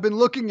off. I've been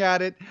looking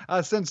at it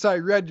since I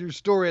read your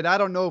story, and I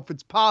don't know if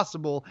it's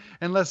possible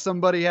unless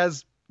somebody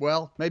has,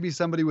 well, maybe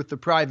somebody with the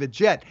private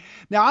jet.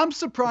 Now, I'm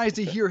surprised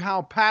to hear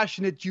how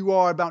passionate you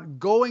are about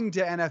going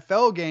to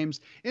NFL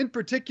games, in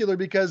particular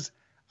because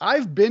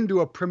I've been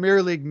to a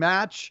Premier League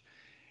match.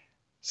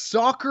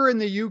 Soccer in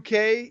the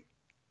UK,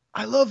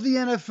 I love the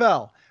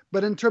NFL.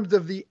 But in terms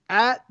of the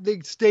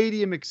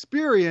at-the-stadium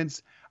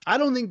experience, I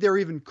don't think they're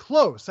even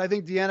close. I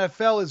think the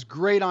NFL is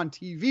great on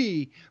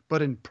TV,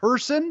 but in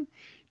person,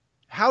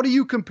 How do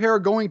you compare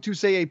going to,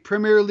 say, a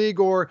Premier League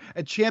or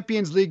a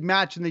Champions League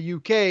match in the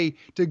UK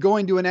to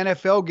going to an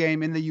NFL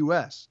game in the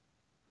US?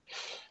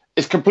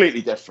 It's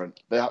completely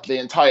different. The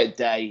entire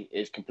day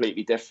is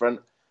completely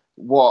different.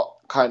 What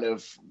kind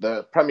of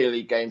the Premier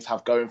League games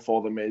have going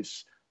for them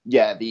is,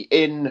 the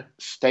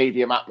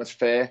in-stadium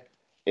atmosphere.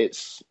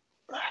 It's,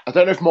 I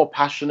don't know if more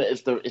passionate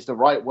is the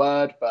right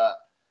word, but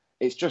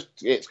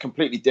it's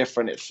completely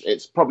different.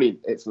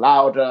 It's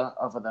louder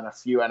other than a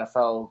few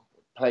NFL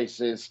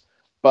places,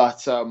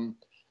 but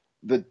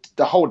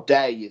the whole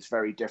day is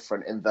very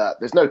different in that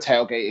there's no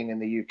tailgating in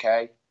the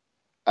UK.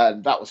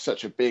 And that was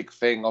such a big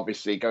thing.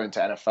 Obviously, going to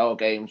NFL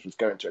games was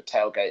going to a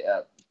tailgate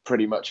at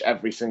pretty much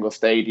every single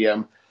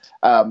stadium.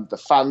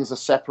 The fans are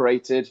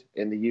separated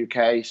in the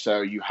UK.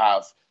 So you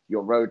have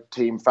your road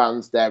team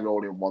fans, they're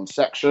all in one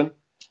section.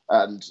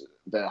 And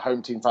the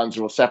home team fans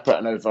are all separate.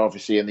 And over,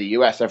 obviously, in the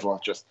US,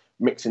 everyone's just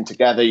mixing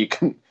together. You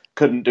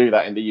couldn't do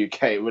that in the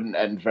UK. It wouldn't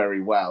end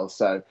very well.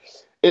 So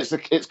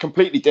it's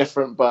completely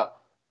different. But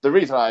the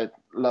reason I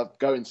love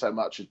going so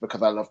much is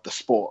because I love the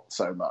sport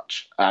so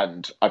much,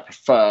 and I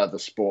prefer the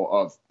sport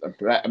of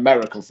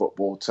American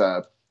football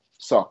to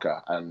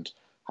soccer. And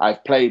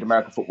I've played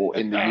American football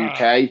in the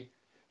UK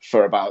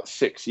for about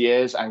 6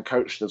 years and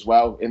coached as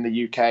well in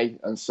the UK,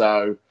 and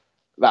so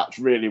that's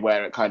really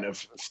where it kind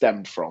of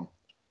stemmed from.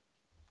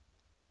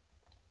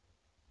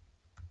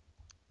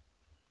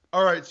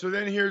 All right, so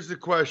then here's the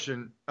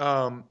question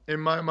in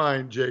my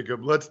mind,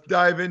 Jacob. Let's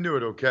dive into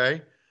it,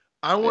 okay?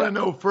 I want to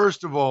know,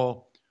 first of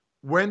all,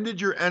 when did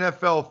your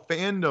NFL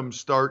fandom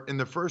start in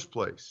the first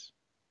place?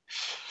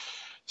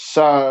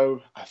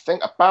 So I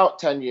think about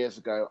 10 years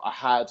ago, I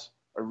had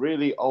a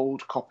really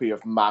old copy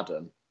of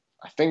Madden.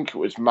 I think it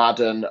was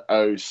Madden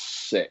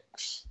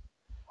 06.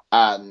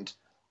 And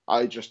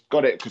I just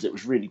got it because it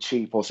was really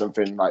cheap or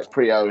something, like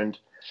pre-owned.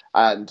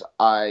 And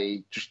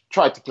I just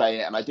tried to play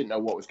it and I didn't know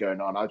what was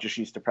going on. I just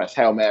used to press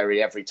Hail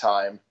Mary every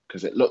time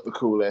because it looked the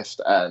coolest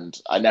and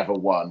I never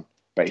won,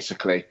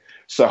 basically.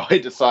 So I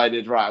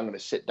decided, right, I'm going to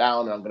sit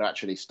down and I'm going to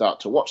actually start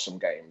to watch some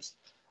games.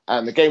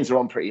 And the games are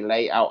on pretty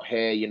late out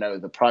here. You know,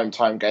 the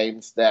primetime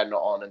games, they're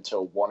not on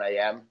until 1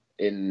 a.m.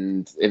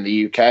 in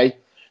the UK.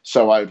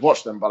 So I would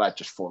watch them, but I'd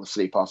just fall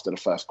asleep after the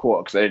first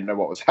quarter because I didn't know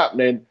what was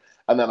happening.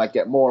 And then I'd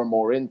get more and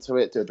more into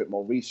it, do a bit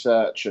more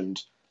research,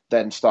 and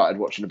then started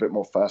watching a bit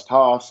more first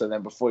halves. And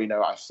then before you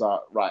know it, I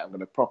start, right, I'm going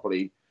to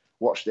properly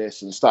watch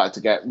this, and started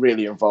to get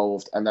really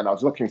involved. And then I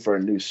was looking for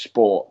a new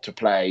sport to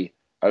play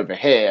over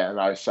here, and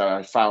I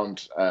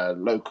found a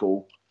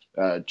local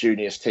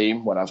juniors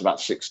team when I was about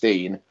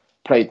 16,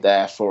 played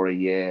there for a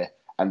year,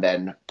 and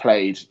then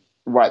played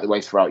right the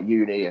way throughout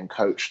uni and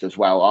coached as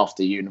well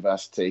after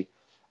university.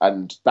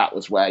 And that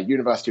was where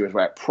university was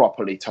where it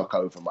properly took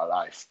over my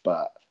life.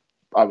 But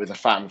I was a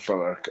fan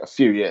for a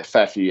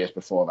fair few years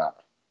before that.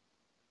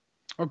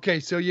 Okay,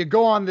 so you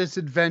go on this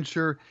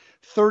adventure,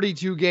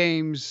 32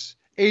 games,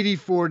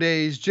 84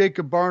 days.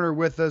 Jacob Barner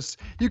with us.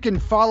 You can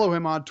follow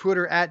him on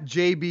Twitter at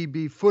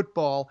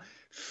JBBFootball.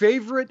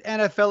 Favorite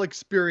NFL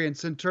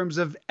experience in terms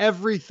of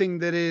everything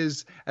that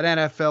is an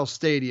NFL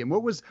stadium?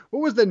 What was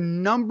the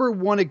number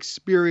one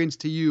experience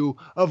to you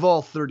of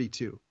all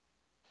 32?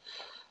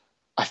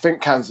 I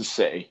think Kansas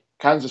City.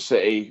 Kansas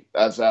City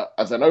as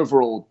an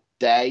overall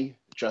day,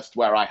 just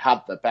where I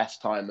had the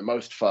best time, the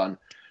most fun.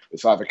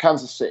 It's either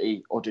Kansas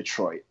City or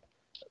Detroit.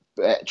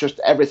 Just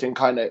everything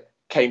kind of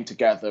came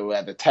together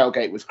where the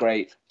tailgate was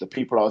great. The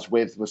people I was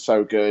with were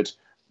so good.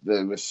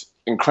 There was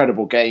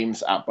incredible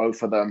games at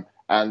both of them.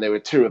 And they were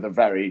two of the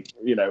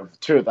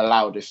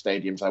loudest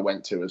stadiums I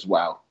went to as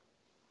well.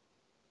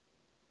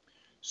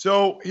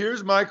 So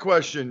here's my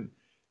question.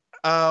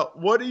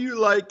 What do you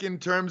like in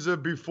terms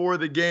of before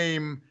the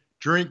game,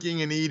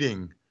 drinking and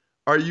eating?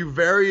 Are you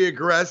very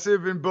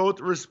aggressive in both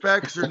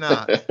respects or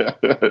not?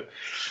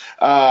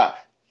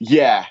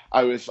 Yeah,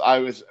 I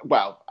was.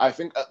 Well, I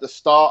think at the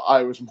start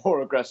I was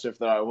more aggressive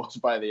than I was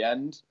by the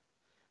end,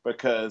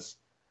 because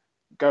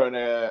going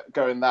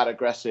that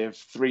aggressive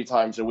 3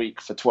 times a week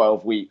for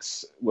 12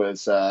 weeks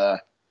was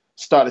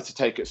started to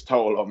take its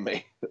toll on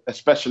me,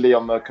 especially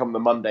on the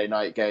Monday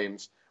night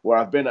games where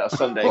I've been at a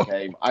Sunday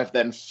game. I've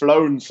then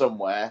flown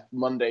somewhere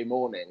Monday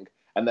morning,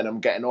 and then I'm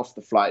getting off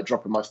the flight,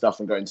 dropping my stuff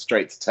and going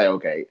straight to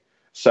tailgate.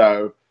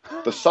 So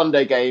the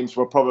Sunday games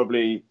were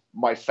probably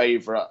my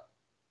favorite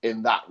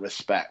in that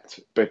respect,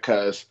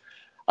 because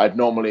I'd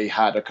normally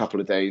had a couple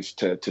of days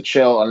to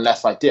chill,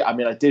 unless I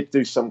did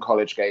do some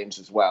college games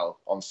as well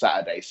on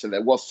Saturday. So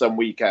there was some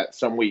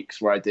weeks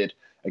where I did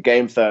a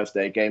game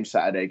Thursday, game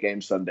Saturday,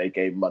 game Sunday,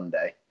 game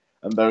Monday.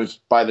 And those,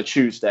 by the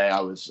Tuesday, I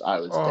was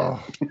dead.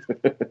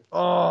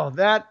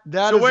 That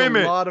so is wait a a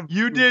minute. lot of.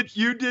 You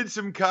did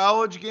some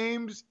college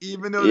games,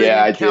 even though they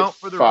didn't count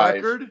for the 5.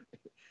 record?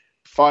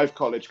 5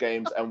 college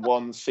games and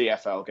 1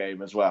 CFL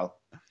game as well.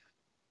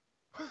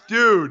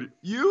 Dude,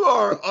 you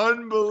are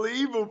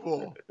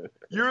unbelievable.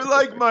 You're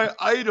like my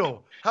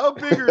idol. How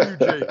big are you,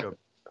 Jacob?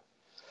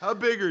 How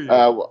big are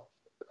you?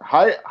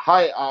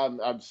 Height,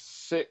 I'm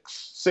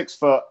 6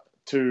 foot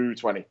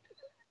 220.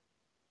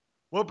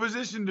 What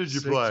position did you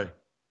play?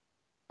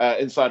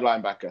 Inside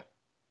linebacker.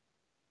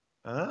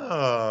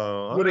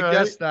 Oh, Would have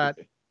guessed that.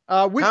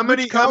 How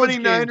many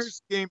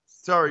Niners games?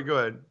 Sorry, go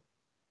ahead.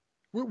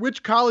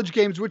 Which college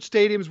games, which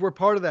stadiums were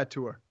part of that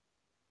tour?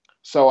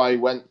 So I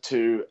went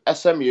to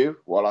SMU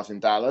while I was in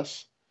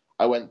Dallas.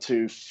 I went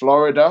to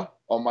Florida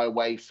on my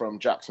way from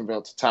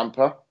Jacksonville to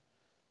Tampa.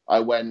 I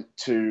went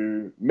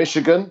to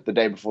Michigan the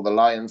day before the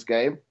Lions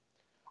game.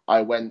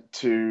 I went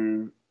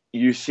to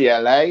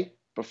UCLA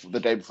the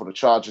day before the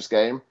Chargers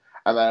game.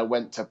 And then I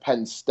went to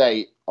Penn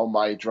State on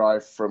my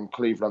drive from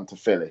Cleveland to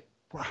Philly.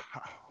 Wow.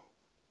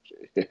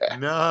 Yeah.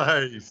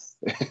 Nice.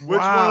 Which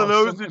one of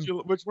those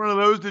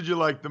did you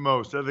like the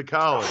most at the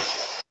college?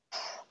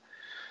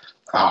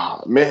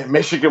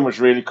 Michigan was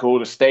really cool.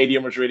 The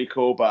stadium was really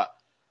cool, but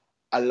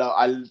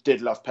I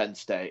did love Penn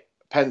State.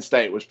 Penn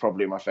State was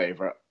probably my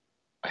favorite,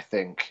 I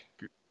think.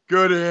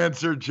 Good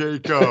answer,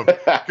 Jacob.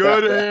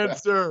 Good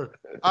answer.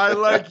 I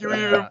like you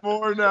even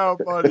more now,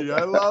 buddy.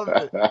 I love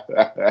it.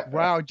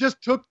 Wow.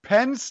 Just took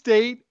Penn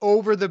State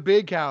over the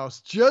Big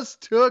House.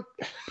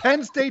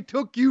 Penn State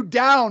took you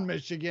down,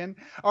 Michigan.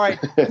 All right.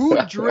 Who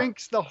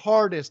drinks the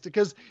hardest?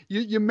 Because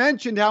you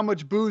mentioned how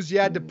much booze you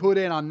had to put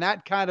in on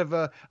that kind of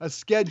a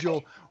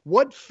schedule.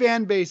 What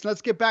fan base,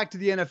 let's get back to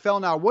the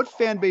NFL now. What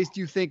fan base do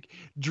you think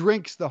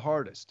drinks the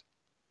hardest?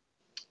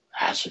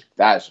 That's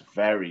a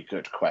very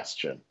good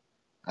question.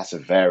 That's a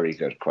very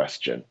good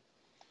question.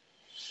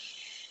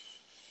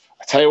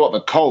 I tell you what,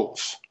 the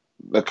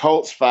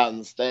Colts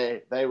fans,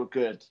 they were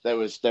good. There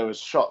was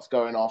shots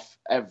going off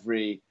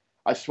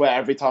I swear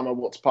every time I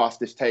walked past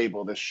this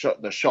table, the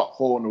shot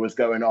horn was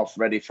going off,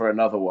 ready for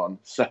another one.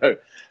 So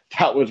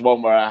that was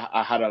one where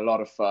I had a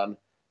lot of fun.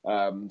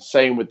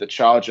 Same with the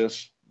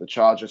Chargers. The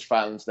Chargers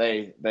fans,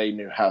 they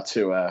knew how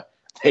to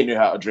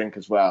drink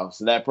as well.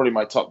 So they're probably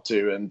my top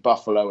two, and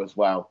Buffalo as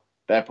well.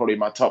 They're probably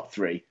my top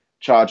three: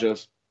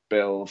 Chargers,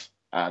 Bills,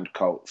 and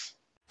Colts.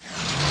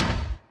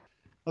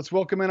 Let's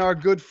welcome in our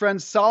good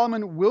friend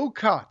Solomon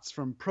Wilcots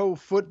from Pro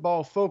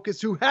Football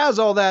Focus, who has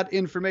all that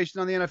information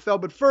on the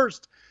NFL. But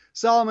first,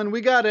 Solomon,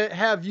 we got to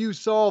have you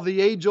solve the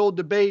age-old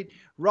debate.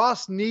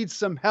 Ross needs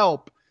some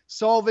help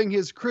solving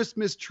his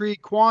Christmas tree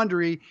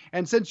quandary.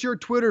 And since your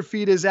Twitter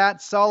feed is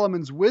at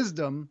Solomon's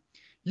Wisdom,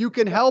 you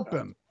can help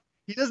him.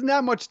 He doesn't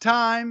have much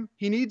time.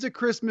 He needs a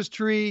Christmas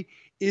tree.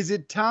 Is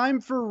it time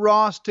for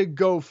Ross to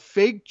go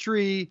fake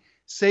tree,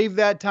 save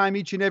that time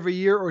each and every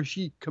year, or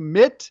she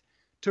commit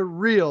to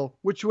real?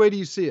 Which way do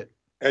you see it?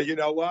 And you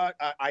know what?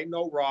 I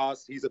know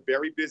Ross. He's a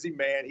very busy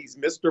man. He's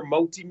Mr.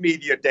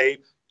 Multimedia, Dave,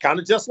 kind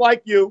of just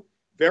like you.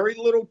 Very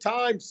little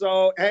time.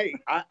 So, hey,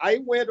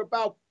 I went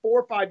about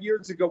 4 or 5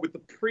 years ago with the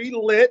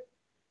pre-lit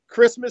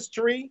Christmas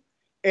tree.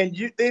 And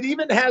it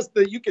even has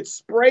you could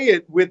spray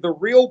it with the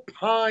real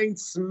pine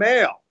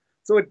smell.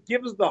 So it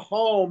gives the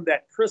home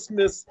that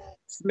Christmas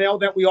smell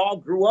that we all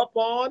grew up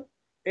on.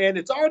 And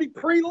it's already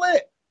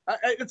pre-lit.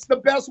 It's the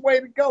best way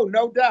to go,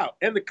 no doubt.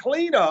 And the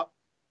cleanup,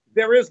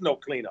 there is no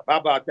cleanup. How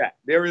about that?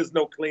 There is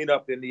no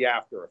cleanup in the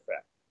after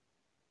effect.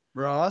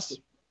 Ross?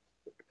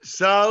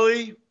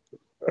 Sally,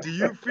 do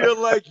you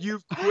feel like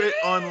you've quit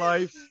on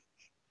life?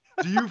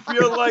 Do you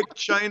feel like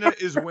China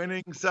is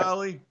winning,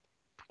 Sally?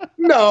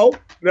 No.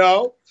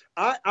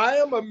 I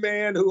am a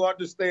man who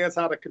understands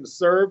how to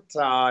conserve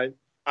time.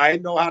 I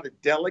know how to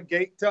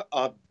delegate to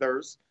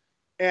others.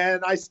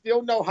 And I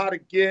still know how to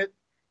get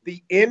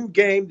the end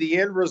game, the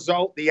end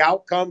result, the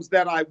outcomes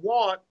that I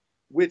want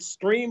with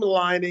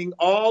streamlining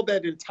all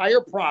that entire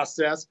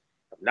process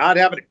of not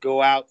having to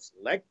go out,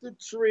 select a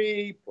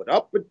tree, put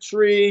up a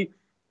tree,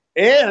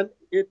 and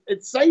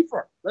it's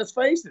safer. Let's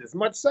face it, it's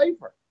much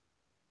safer.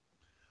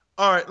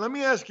 All right, let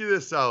me ask you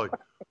this, Sally.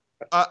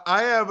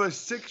 I have a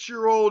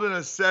 6-year-old and a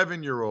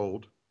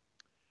 7-year-old,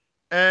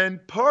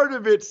 and part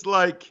of it's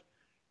like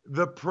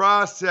the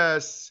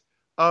process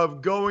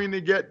of going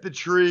to get the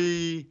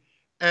tree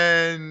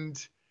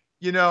and,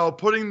 you know,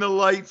 putting the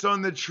lights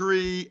on the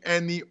tree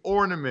and the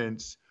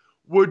ornaments.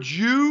 Would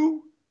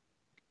you,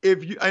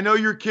 I know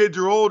your kids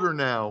are older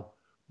now,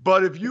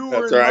 but if you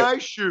were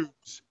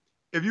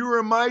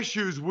my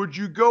shoes, would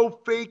you go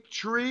fake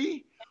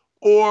tree,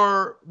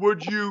 or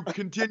would you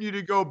continue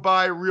to go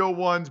buy real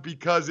ones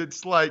because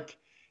it's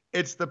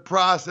the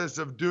process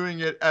of doing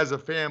it as a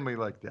family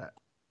like that?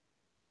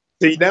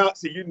 See,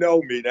 you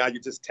know me now. You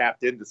just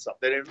tapped into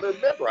something. And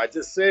remember, I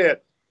just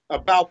said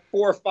about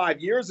 4 or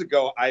 5 years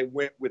ago, I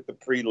went with the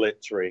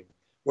pre-lit tree.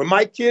 When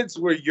my kids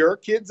were your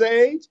kids'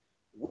 age,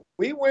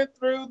 we went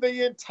through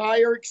the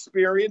entire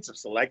experience of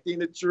selecting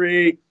the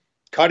tree,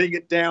 cutting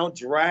it down,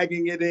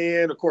 dragging it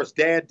in. Of course,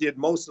 Dad did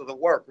most of the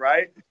work,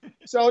 right?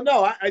 So,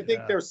 no, I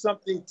think there's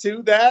something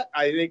to that.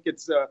 I think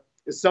it's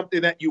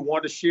something that you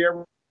want to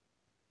share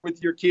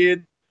with your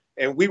kids.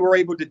 And we were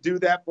able to do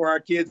that for our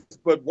kids.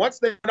 But once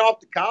they went off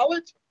to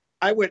college,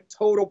 I went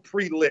total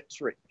pre-lit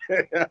tree.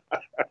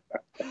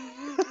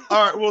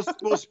 All right.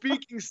 Well,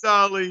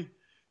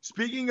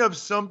 speaking of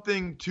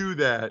something to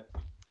that,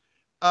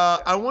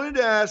 I wanted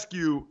to ask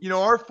you,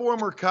 our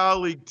former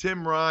colleague,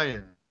 Tim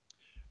Ryan,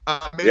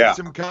 made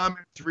some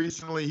comments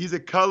recently. He's a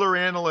color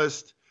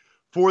analyst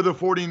for the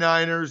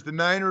 49ers. The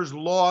Niners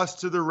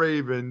lost to the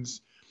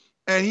Ravens.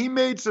 And he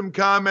made some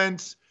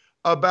comments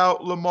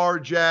about Lamar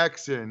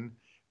Jackson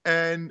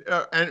and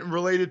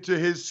related to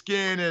his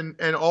skin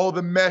and all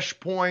the mesh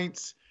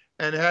points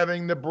and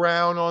having the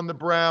brown on the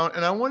brown.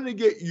 And I wanted to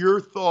get your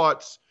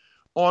thoughts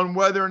on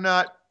whether or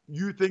not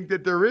you think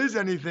that there is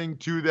anything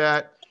to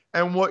that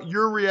and what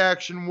your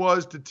reaction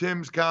was to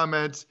Tim's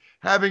comments,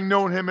 having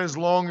known him as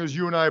long as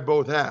you and I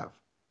both have.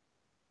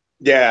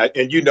 Yeah,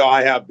 and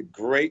I have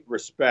great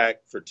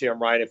respect for Tim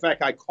Ryan. In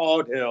fact, I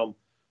called him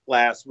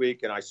last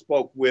week and I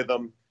spoke with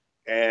him.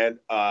 And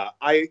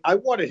I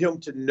wanted him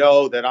to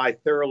know that I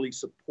thoroughly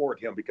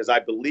support him because I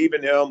believe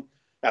in him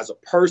as a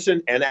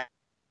person and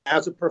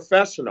as a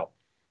professional.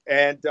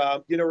 And,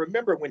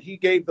 remember when he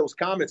gave those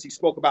comments, he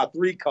spoke about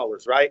 3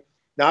 colors, right?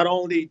 Not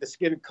only the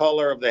skin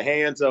color of the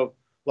hands of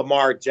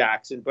Lamar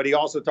Jackson, but he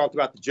also talked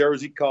about the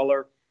jersey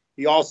color.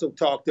 He also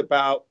talked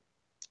about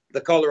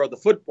the color of the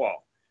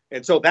football.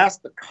 And so that's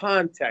the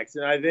context.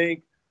 And I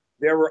think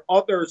there were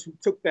others who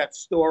took that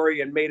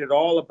story and made it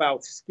all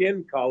about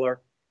skin color.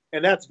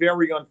 And that's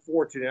very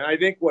unfortunate. And I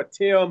think what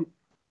Tim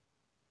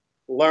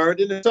learned,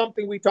 and it's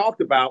something we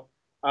talked about,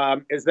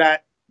 is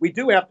that we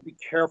do have to be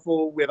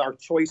careful with our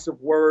choice of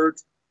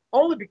words,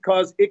 only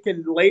because it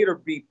can later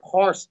be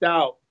parsed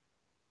out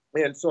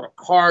and sort of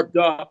carved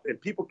up,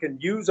 and people can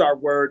use our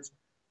words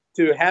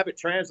to have it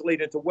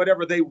translated into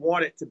whatever they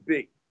want it to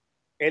be.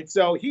 And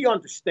so he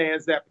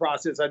understands that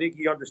process. I think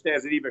he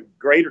understands it even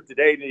greater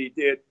today than he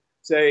did,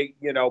 say,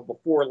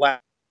 before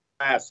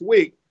last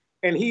week.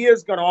 And he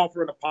is going to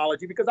offer an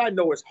apology because I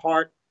know his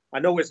heart. I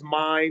know his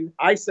mind.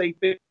 I say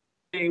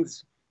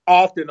things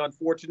often,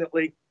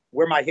 unfortunately,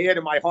 where my head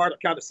and my heart are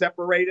kind of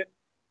separated.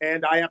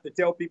 And I have to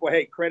tell people,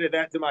 hey, credit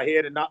that to my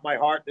head and not my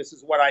heart. This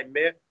is what I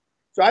meant.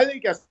 So I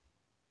think as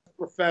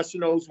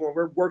professionals, when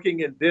we're working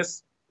in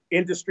this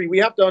industry, we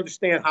have to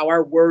understand how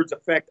our words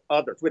affect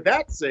others. With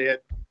that said,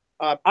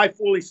 I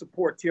fully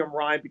support Tim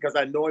Ryan because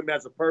I know him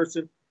as a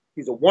person.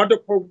 He's a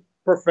wonderful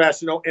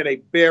professional and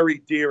a very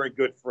dear and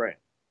good friend.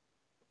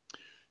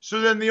 So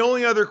then the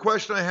only other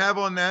question I have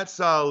on that,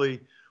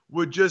 Solly,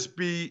 would just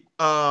be,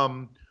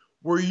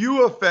 were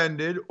you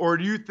offended, or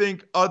do you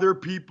think other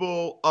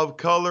people of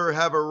color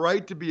have a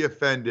right to be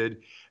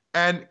offended?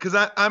 And because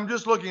I'm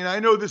just looking, and I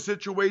know the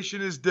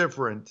situation is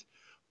different,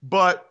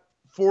 but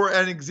for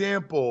an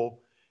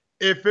example,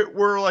 if it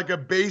were like a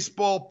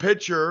baseball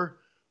pitcher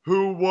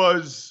who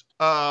was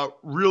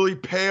really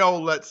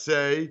pale, let's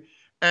say,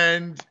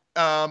 and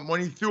when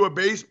he threw a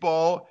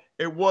baseball,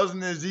 it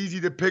wasn't as easy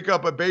to pick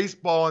up a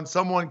baseball, and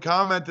someone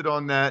commented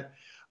on that,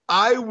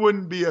 I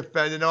wouldn't be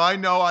offended. Now, I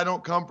know I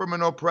don't come from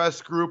an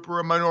oppressed group or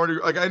a minority.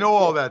 Like, I know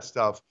all that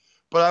stuff,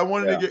 but I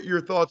wanted to get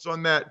your thoughts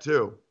on that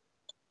too.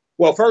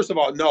 Well, first of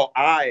all, no,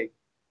 I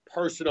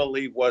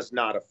personally was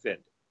not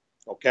offended.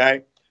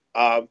 Okay.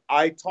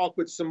 I talked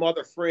with some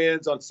other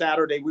friends on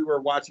Saturday. We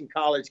were watching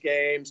college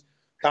games.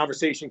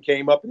 Conversation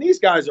came up, and these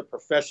guys are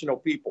professional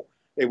people.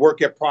 They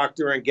work at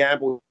Procter &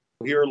 Gamble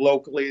here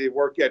locally. They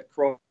work at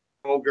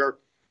Kroger.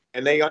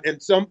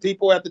 And some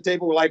people at the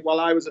table were like, well,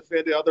 I was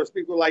offended. Other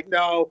people were like,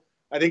 no,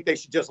 I think they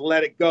should just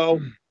let it go.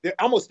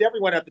 Almost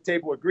everyone at the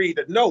table agreed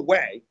that no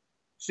way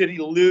should he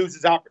lose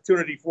his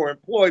opportunity for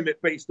employment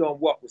based on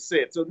what was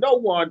said. So no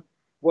one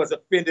was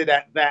offended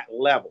at that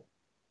level.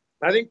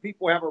 I think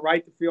people have a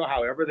right to feel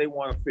however they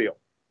want to feel.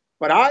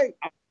 But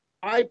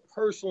I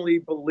personally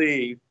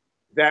believe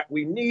that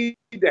we need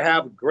to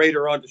have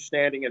greater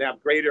understanding and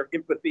have greater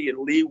empathy and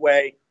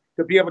leeway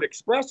to be able to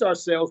express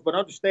ourselves, but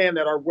understand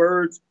that our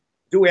words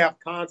do have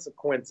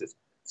consequences.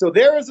 So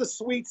there is a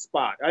sweet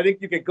spot. I think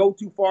you can go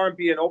too far and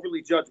be an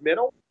overly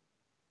judgmental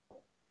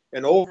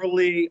and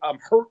overly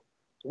hurt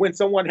when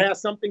someone has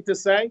something to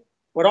say.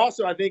 But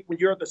also, I think when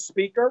you're the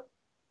speaker,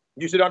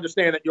 you should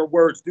understand that your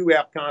words do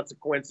have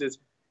consequences.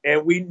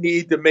 And we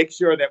need to make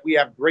sure that we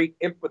have great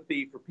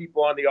empathy for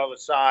people on the other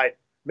side,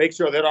 make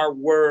sure that our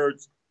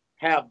words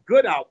have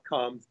good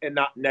outcomes and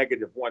not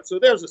negative ones. So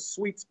there's a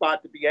sweet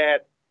spot to be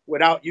had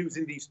without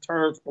using these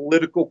terms,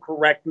 political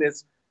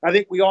correctness. I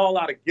think we all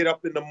ought to get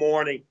up in the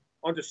morning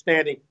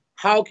understanding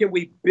how can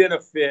we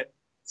benefit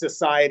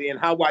society and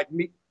how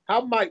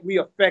might we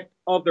affect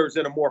others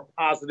in a more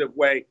positive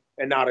way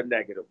and not a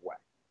negative way.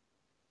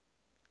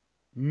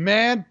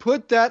 Man,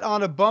 put that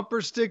on a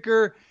bumper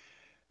sticker.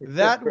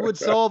 That would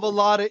solve a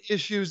lot of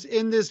issues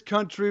in this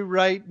country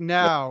right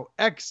now.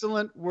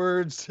 Excellent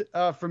words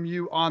from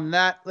you on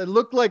that. It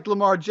looked like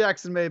Lamar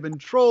Jackson may have been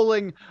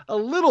trolling a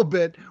little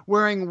bit,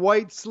 wearing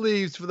white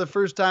sleeves for the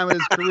first time in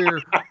his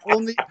career.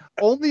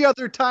 Only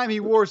other time he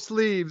wore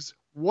sleeves,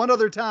 one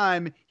other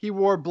time he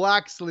wore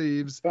black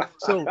sleeves.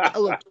 So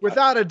look,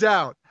 without a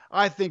doubt,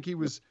 I think he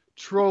was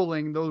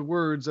trolling those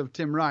words of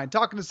Tim Ryan.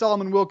 Talking to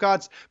Solomon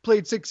Wilcots,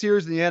 played 6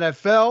 years in the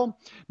NFL,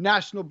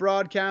 national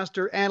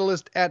broadcaster,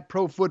 analyst at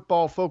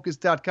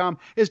ProFootballFocus.com.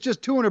 It's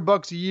just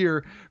 $200 a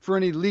year for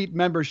an elite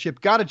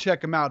membership. Got to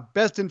check him out.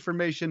 Best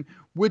information,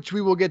 which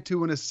we will get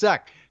to in a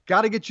sec.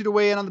 Got to get you to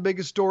weigh in on the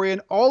biggest story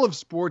in all of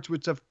sports,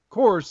 which of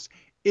course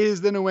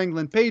is the New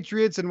England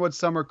Patriots and what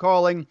some are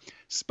calling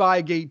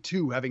Spygate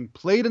 2. Having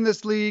played in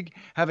this league,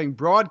 having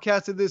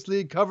broadcasted this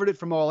league, covered it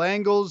from all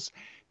angles,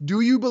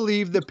 do you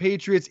believe the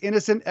Patriots'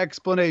 innocent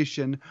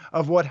explanation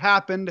of what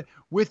happened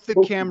with the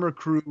camera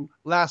crew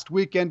last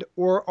weekend,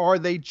 or are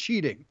they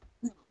cheating?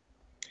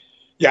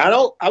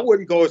 Yeah, I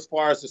wouldn't go as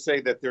far as to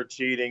say that they're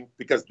cheating,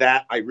 because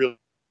that I really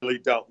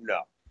don't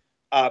know.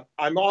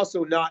 I'm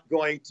also not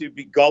going to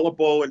be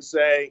gullible and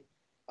say,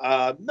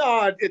 I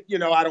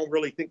don't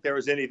really think there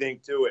was anything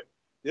to it.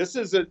 This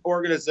is an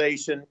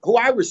organization who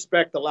I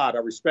respect a lot. I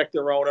respect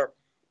their owner,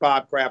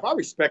 Bob Kraft. I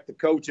respect the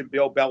coach and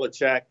Bill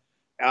Belichick.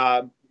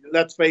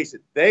 Let's face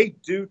it, they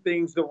do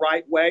things the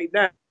right way.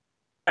 Now,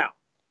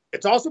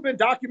 it's also been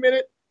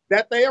documented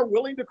that they are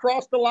willing to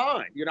cross the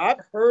line. I've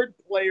heard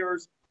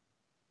players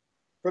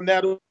from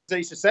that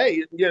organization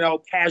say,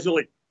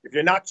 casually, if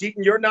you're not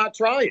cheating, you're not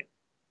trying.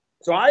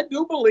 So I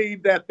do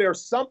believe that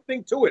there's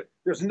something to it.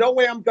 There's no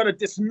way I'm going to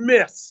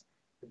dismiss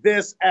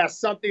this as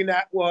something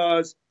that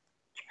was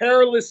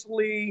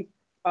carelessly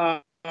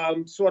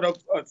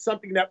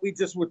something that we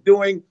just were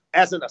doing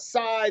as an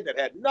aside that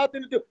had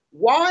nothing to do.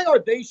 Why are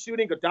they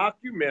shooting a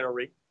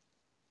documentary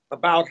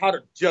about how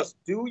to just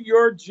do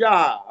your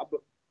job?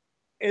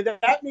 And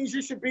that means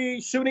you should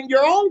be shooting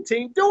your own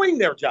team doing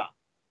their job.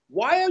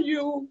 Why are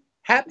you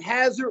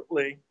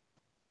haphazardly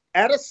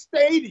at a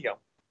stadium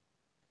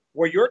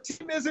where your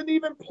team isn't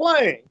even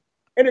playing,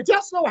 and it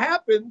just so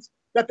happens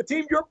that the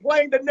team you're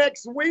playing the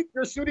next week,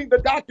 you're shooting the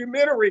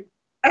documentary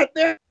at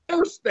their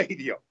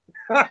stadium?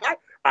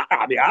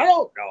 I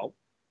don't know.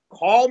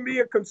 Call me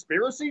a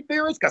conspiracy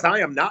theorist, because I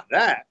am not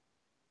that.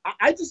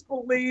 I just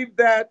believe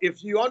that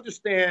if you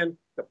understand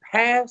the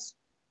past,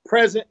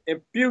 present,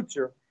 and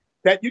future,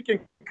 that you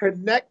can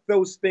connect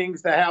those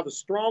things to have a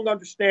strong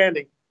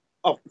understanding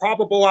of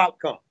probable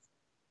outcomes.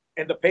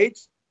 And the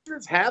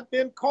Patriots have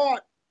been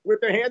caught with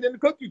their hand in the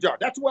cookie jar.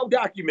 That's well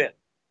documented.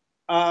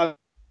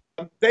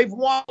 They've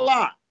won a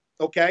lot.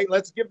 Okay,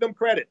 let's give them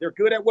credit. They're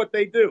good at what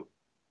they do.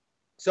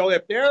 So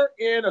if they're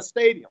in a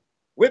stadium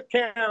with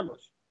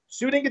cameras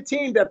shooting a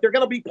team that they're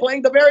going to be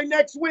playing the very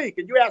next week,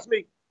 and you ask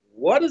me,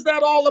 what is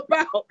that all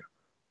about?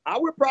 I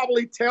would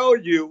probably tell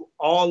you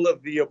all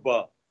of the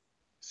above.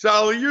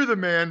 Sally, you're the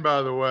man,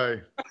 by the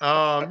way.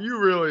 You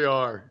really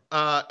are.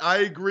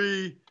 I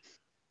agree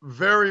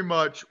very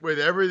much with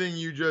everything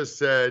you just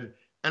said.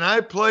 And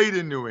I played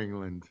in New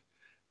England.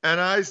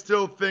 And I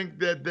still think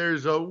that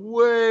there's a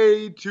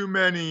way too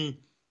many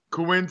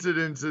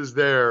coincidences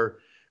there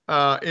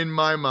in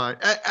my mind.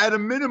 At a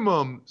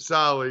minimum,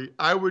 Sally,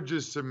 I would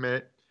just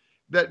submit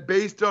that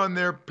based on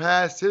their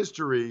past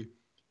history,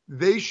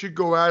 they should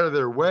go out of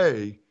their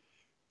way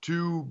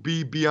to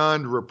be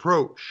beyond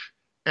reproach.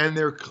 And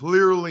they're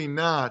clearly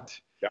not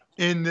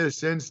in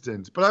this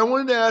instance. But I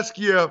wanted to ask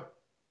you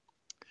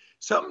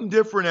something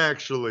different,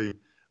 actually,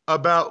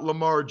 about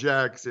Lamar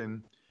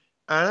Jackson.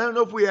 And I don't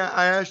know if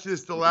I asked you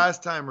this the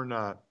last time or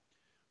not.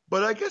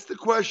 But I guess the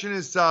question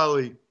is,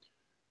 Sally,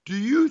 do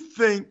you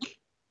think,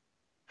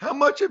 how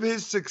much of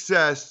his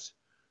success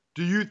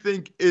do you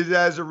think is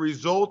as a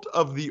result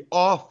of the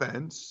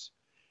offense?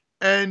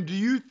 And do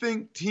you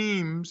think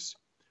teams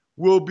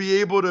will be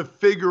able to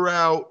figure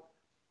out,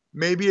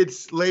 maybe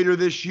it's later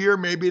this year,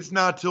 maybe it's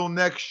not till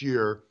next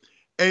year,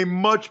 a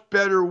much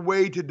better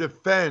way to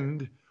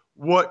defend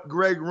what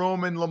Greg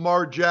Roman,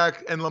 Lamar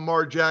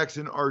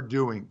Jackson are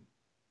doing?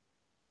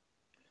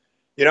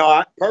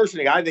 I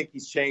think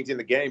he's changing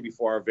the game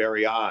before our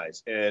very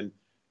eyes. And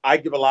I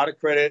give a lot of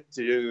credit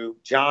to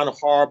John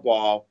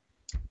Harbaugh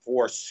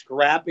for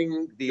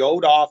scrapping the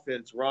old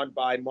offense run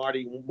by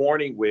Marty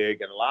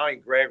Morningwig and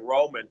allowing Greg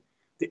Roman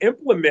to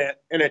implement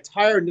an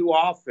entire new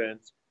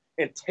offense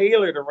and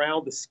tailor it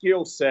around the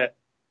skill set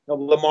of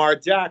Lamar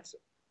Jackson.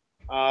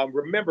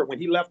 Remember, when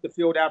he left the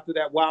field after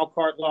that wild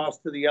card loss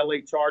to the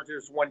LA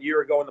Chargers 1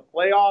 year ago in the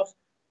playoffs,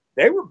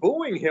 they were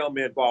booing him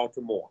in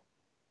Baltimore.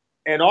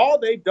 And all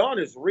they've done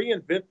is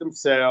reinvent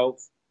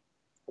themselves.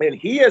 And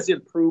he has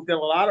improved in a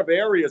lot of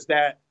areas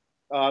that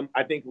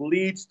I think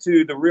leads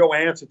to the real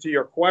answer to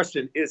your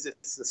question. Is it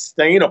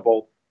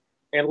sustainable?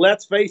 And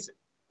let's face it,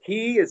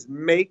 he is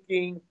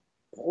making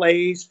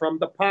plays from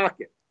the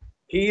pocket.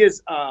 He's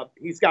got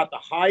the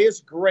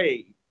highest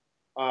grade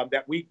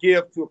that we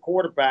give to a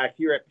quarterback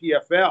here at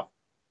PFF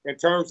in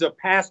terms of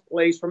pass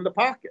plays from the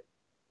pocket.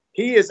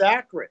 He is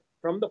accurate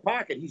from the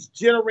pocket. He's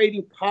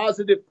generating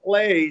positive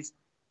plays,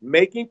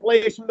 making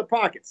plays from the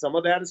pocket. Some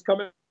of that is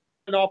coming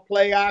off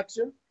play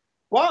action.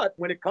 But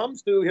when it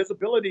comes to his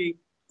ability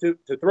to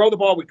throw the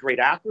ball with great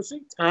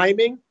accuracy,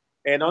 timing,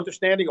 and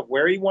understanding of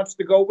where he wants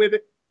to go with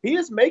it, he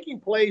is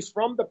making plays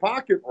from the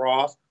pocket,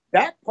 Ross.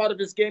 That part of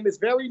his game is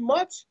very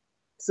much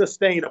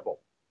sustainable.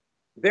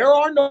 There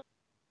are no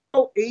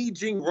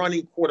aging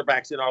running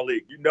quarterbacks in our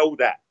league. You know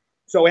that.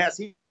 So as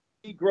he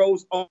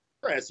grows older,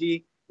 as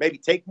he maybe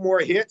take more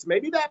hits,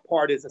 maybe that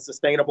part isn't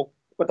sustainable.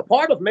 But the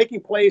part of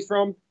making plays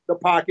from the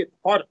pocket,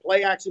 part of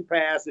play action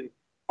pass and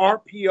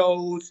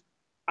RPOs,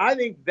 I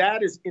think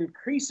that is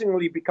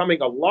increasingly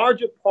becoming a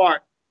larger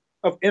part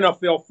of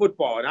NFL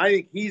football. And I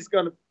think he's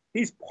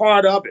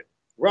part of it.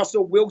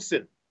 Russell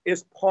Wilson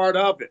is part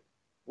of it.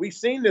 We've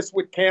seen this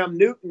with Cam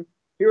Newton.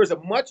 Here is a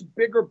much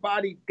bigger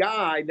bodied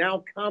guy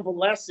now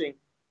convalescing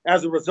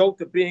as a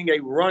result of being a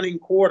running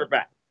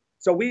quarterback.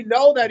 So we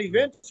know that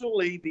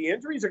eventually the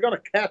injuries are going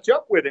to catch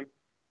up with him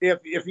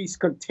if he's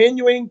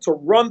continuing to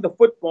run the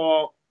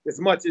football as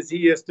much as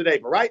he is today.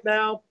 But right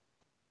now,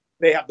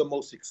 they have the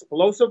most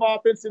explosive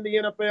offense in the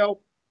NFL.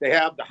 They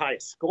have the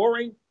highest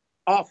scoring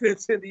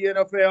offense in the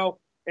NFL,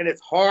 and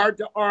it's hard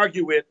to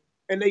argue it.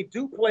 And they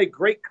do play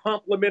great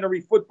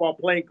complementary football,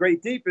 playing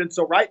great defense.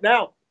 So right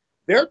now,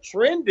 they're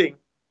trending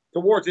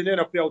towards an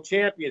NFL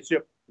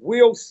championship.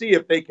 We'll see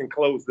if they can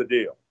close the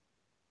deal.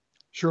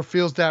 Sure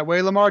feels that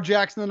way. Lamar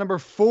Jackson, the number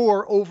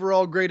 4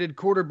 overall graded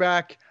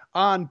quarterback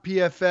on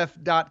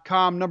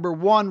PFF.com. Number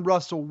 1,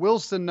 Russell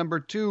Wilson. Number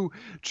 2,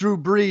 Drew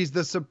Brees.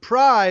 The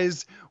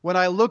surprise when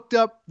I looked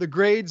up the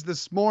grades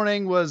this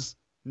morning was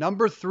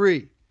number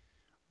 3,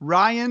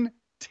 Ryan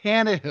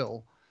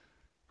Tannehill,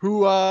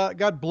 who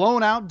got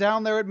blown out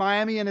down there at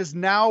Miami and has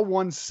now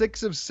won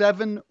 6 of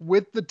 7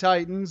 with the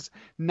Titans,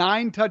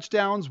 9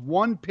 touchdowns,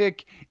 1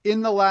 pick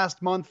in the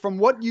last month. From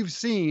what you've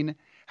seen,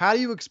 how do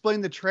you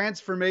explain the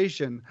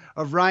transformation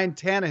of Ryan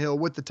Tannehill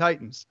with the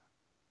Titans?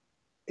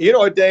 You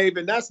know, Dave,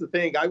 and that's the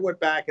thing. I went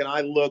back and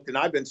I looked, and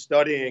I've been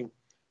studying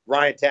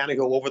Ryan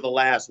Tannehill over the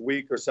last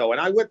week or so.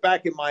 And I went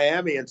back in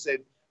Miami and said,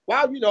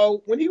 wow, you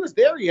know, when he was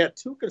there, he had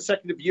 2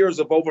 consecutive years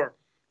of over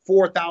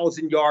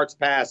 4,000 yards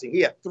passing.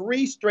 He had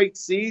 3 straight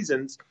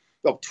seasons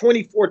of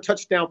 24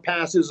 touchdown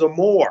passes or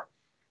more.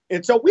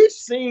 And so we've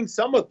seen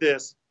some of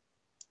this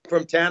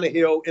from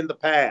Tannehill in the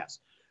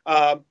past.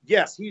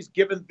 Yes, he's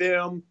given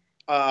them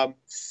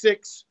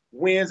 6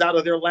 wins out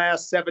of their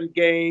last 7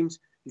 games.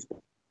 He's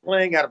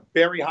playing at a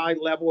very high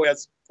level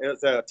as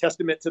a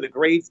testament to the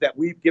grades that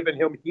we've given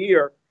him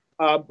here.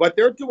 But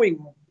they're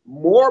doing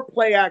more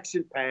play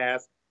action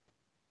pass.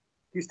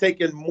 He's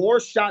taking more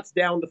shots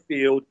down the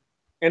field,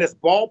 and his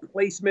ball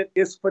placement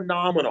is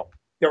phenomenal.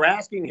 They're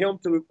asking him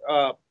to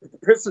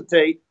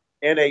participate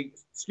in a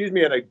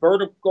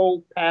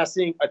vertical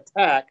passing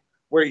attack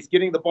where he's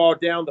getting the ball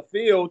down the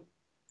field,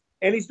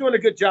 and he's doing a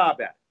good job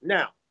at it.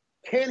 Now,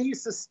 can he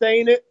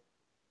sustain it?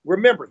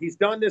 Remember, he's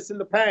done this in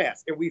the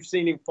past, and we've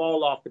seen him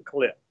fall off the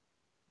cliff.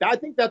 I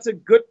think that's a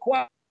good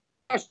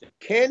question.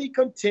 Can he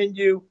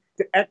continue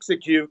to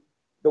execute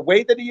the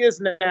way that he is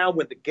now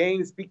when the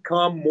games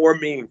become more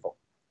meaningful?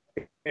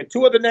 In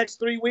 2 of the next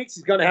 3 weeks,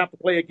 he's going to have to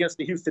play against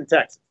the Houston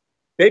Texans.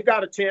 They've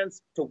got a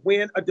chance to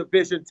win a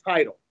division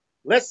title.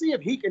 Let's see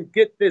if he can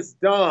get this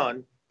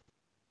done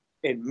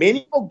in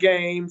meaningful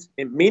games,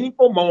 in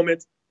meaningful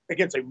moments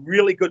against a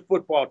really good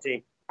football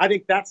team. I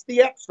think that's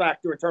the X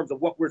factor in terms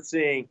of what we're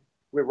seeing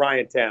with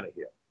Ryan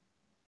Tannehill.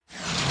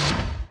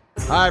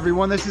 Hi,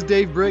 everyone. This is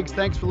Dave Briggs.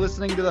 Thanks for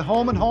listening to the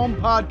Home and Home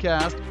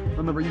podcast.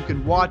 Remember, you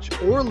can watch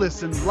or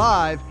listen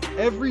live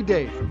every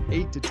day from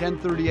 8 to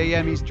 10:30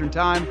 a.m. Eastern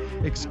Time,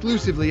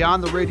 exclusively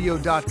on the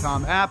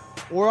radio.com app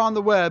or on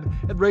the web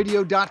at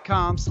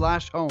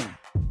radio.com/home.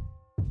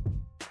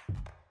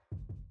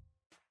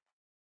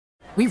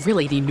 We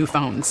really need new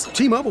phones.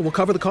 T-Mobile will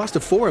cover the cost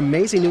of 4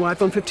 amazing new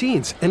iPhone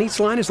 15s, and each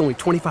line is only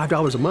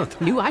 $25 a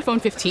month. New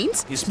iPhone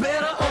 15s? It's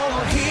better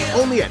over here.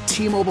 Only at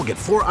T-Mobile, get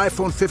 4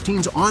 iPhone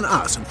 15s on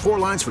us and 4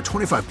 lines for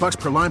 $25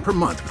 per line per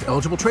month with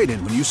eligible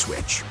trade-in when you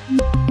switch.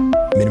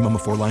 Minimum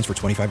of 4 lines for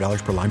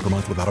 $25 per line per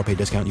month with autopay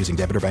discount using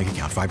debit or bank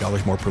account.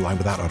 $5 more per line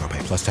without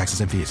autopay, plus taxes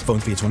and fees. Phone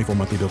fee at 24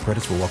 monthly bill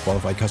credits for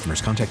well-qualified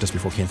customers. Contact us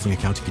before canceling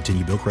account to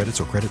continue bill credits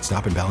or credit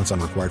stop and balance on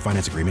required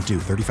finance agreement due.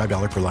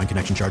 $35 per line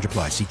connection charge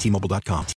applies. See T-Mobile.com.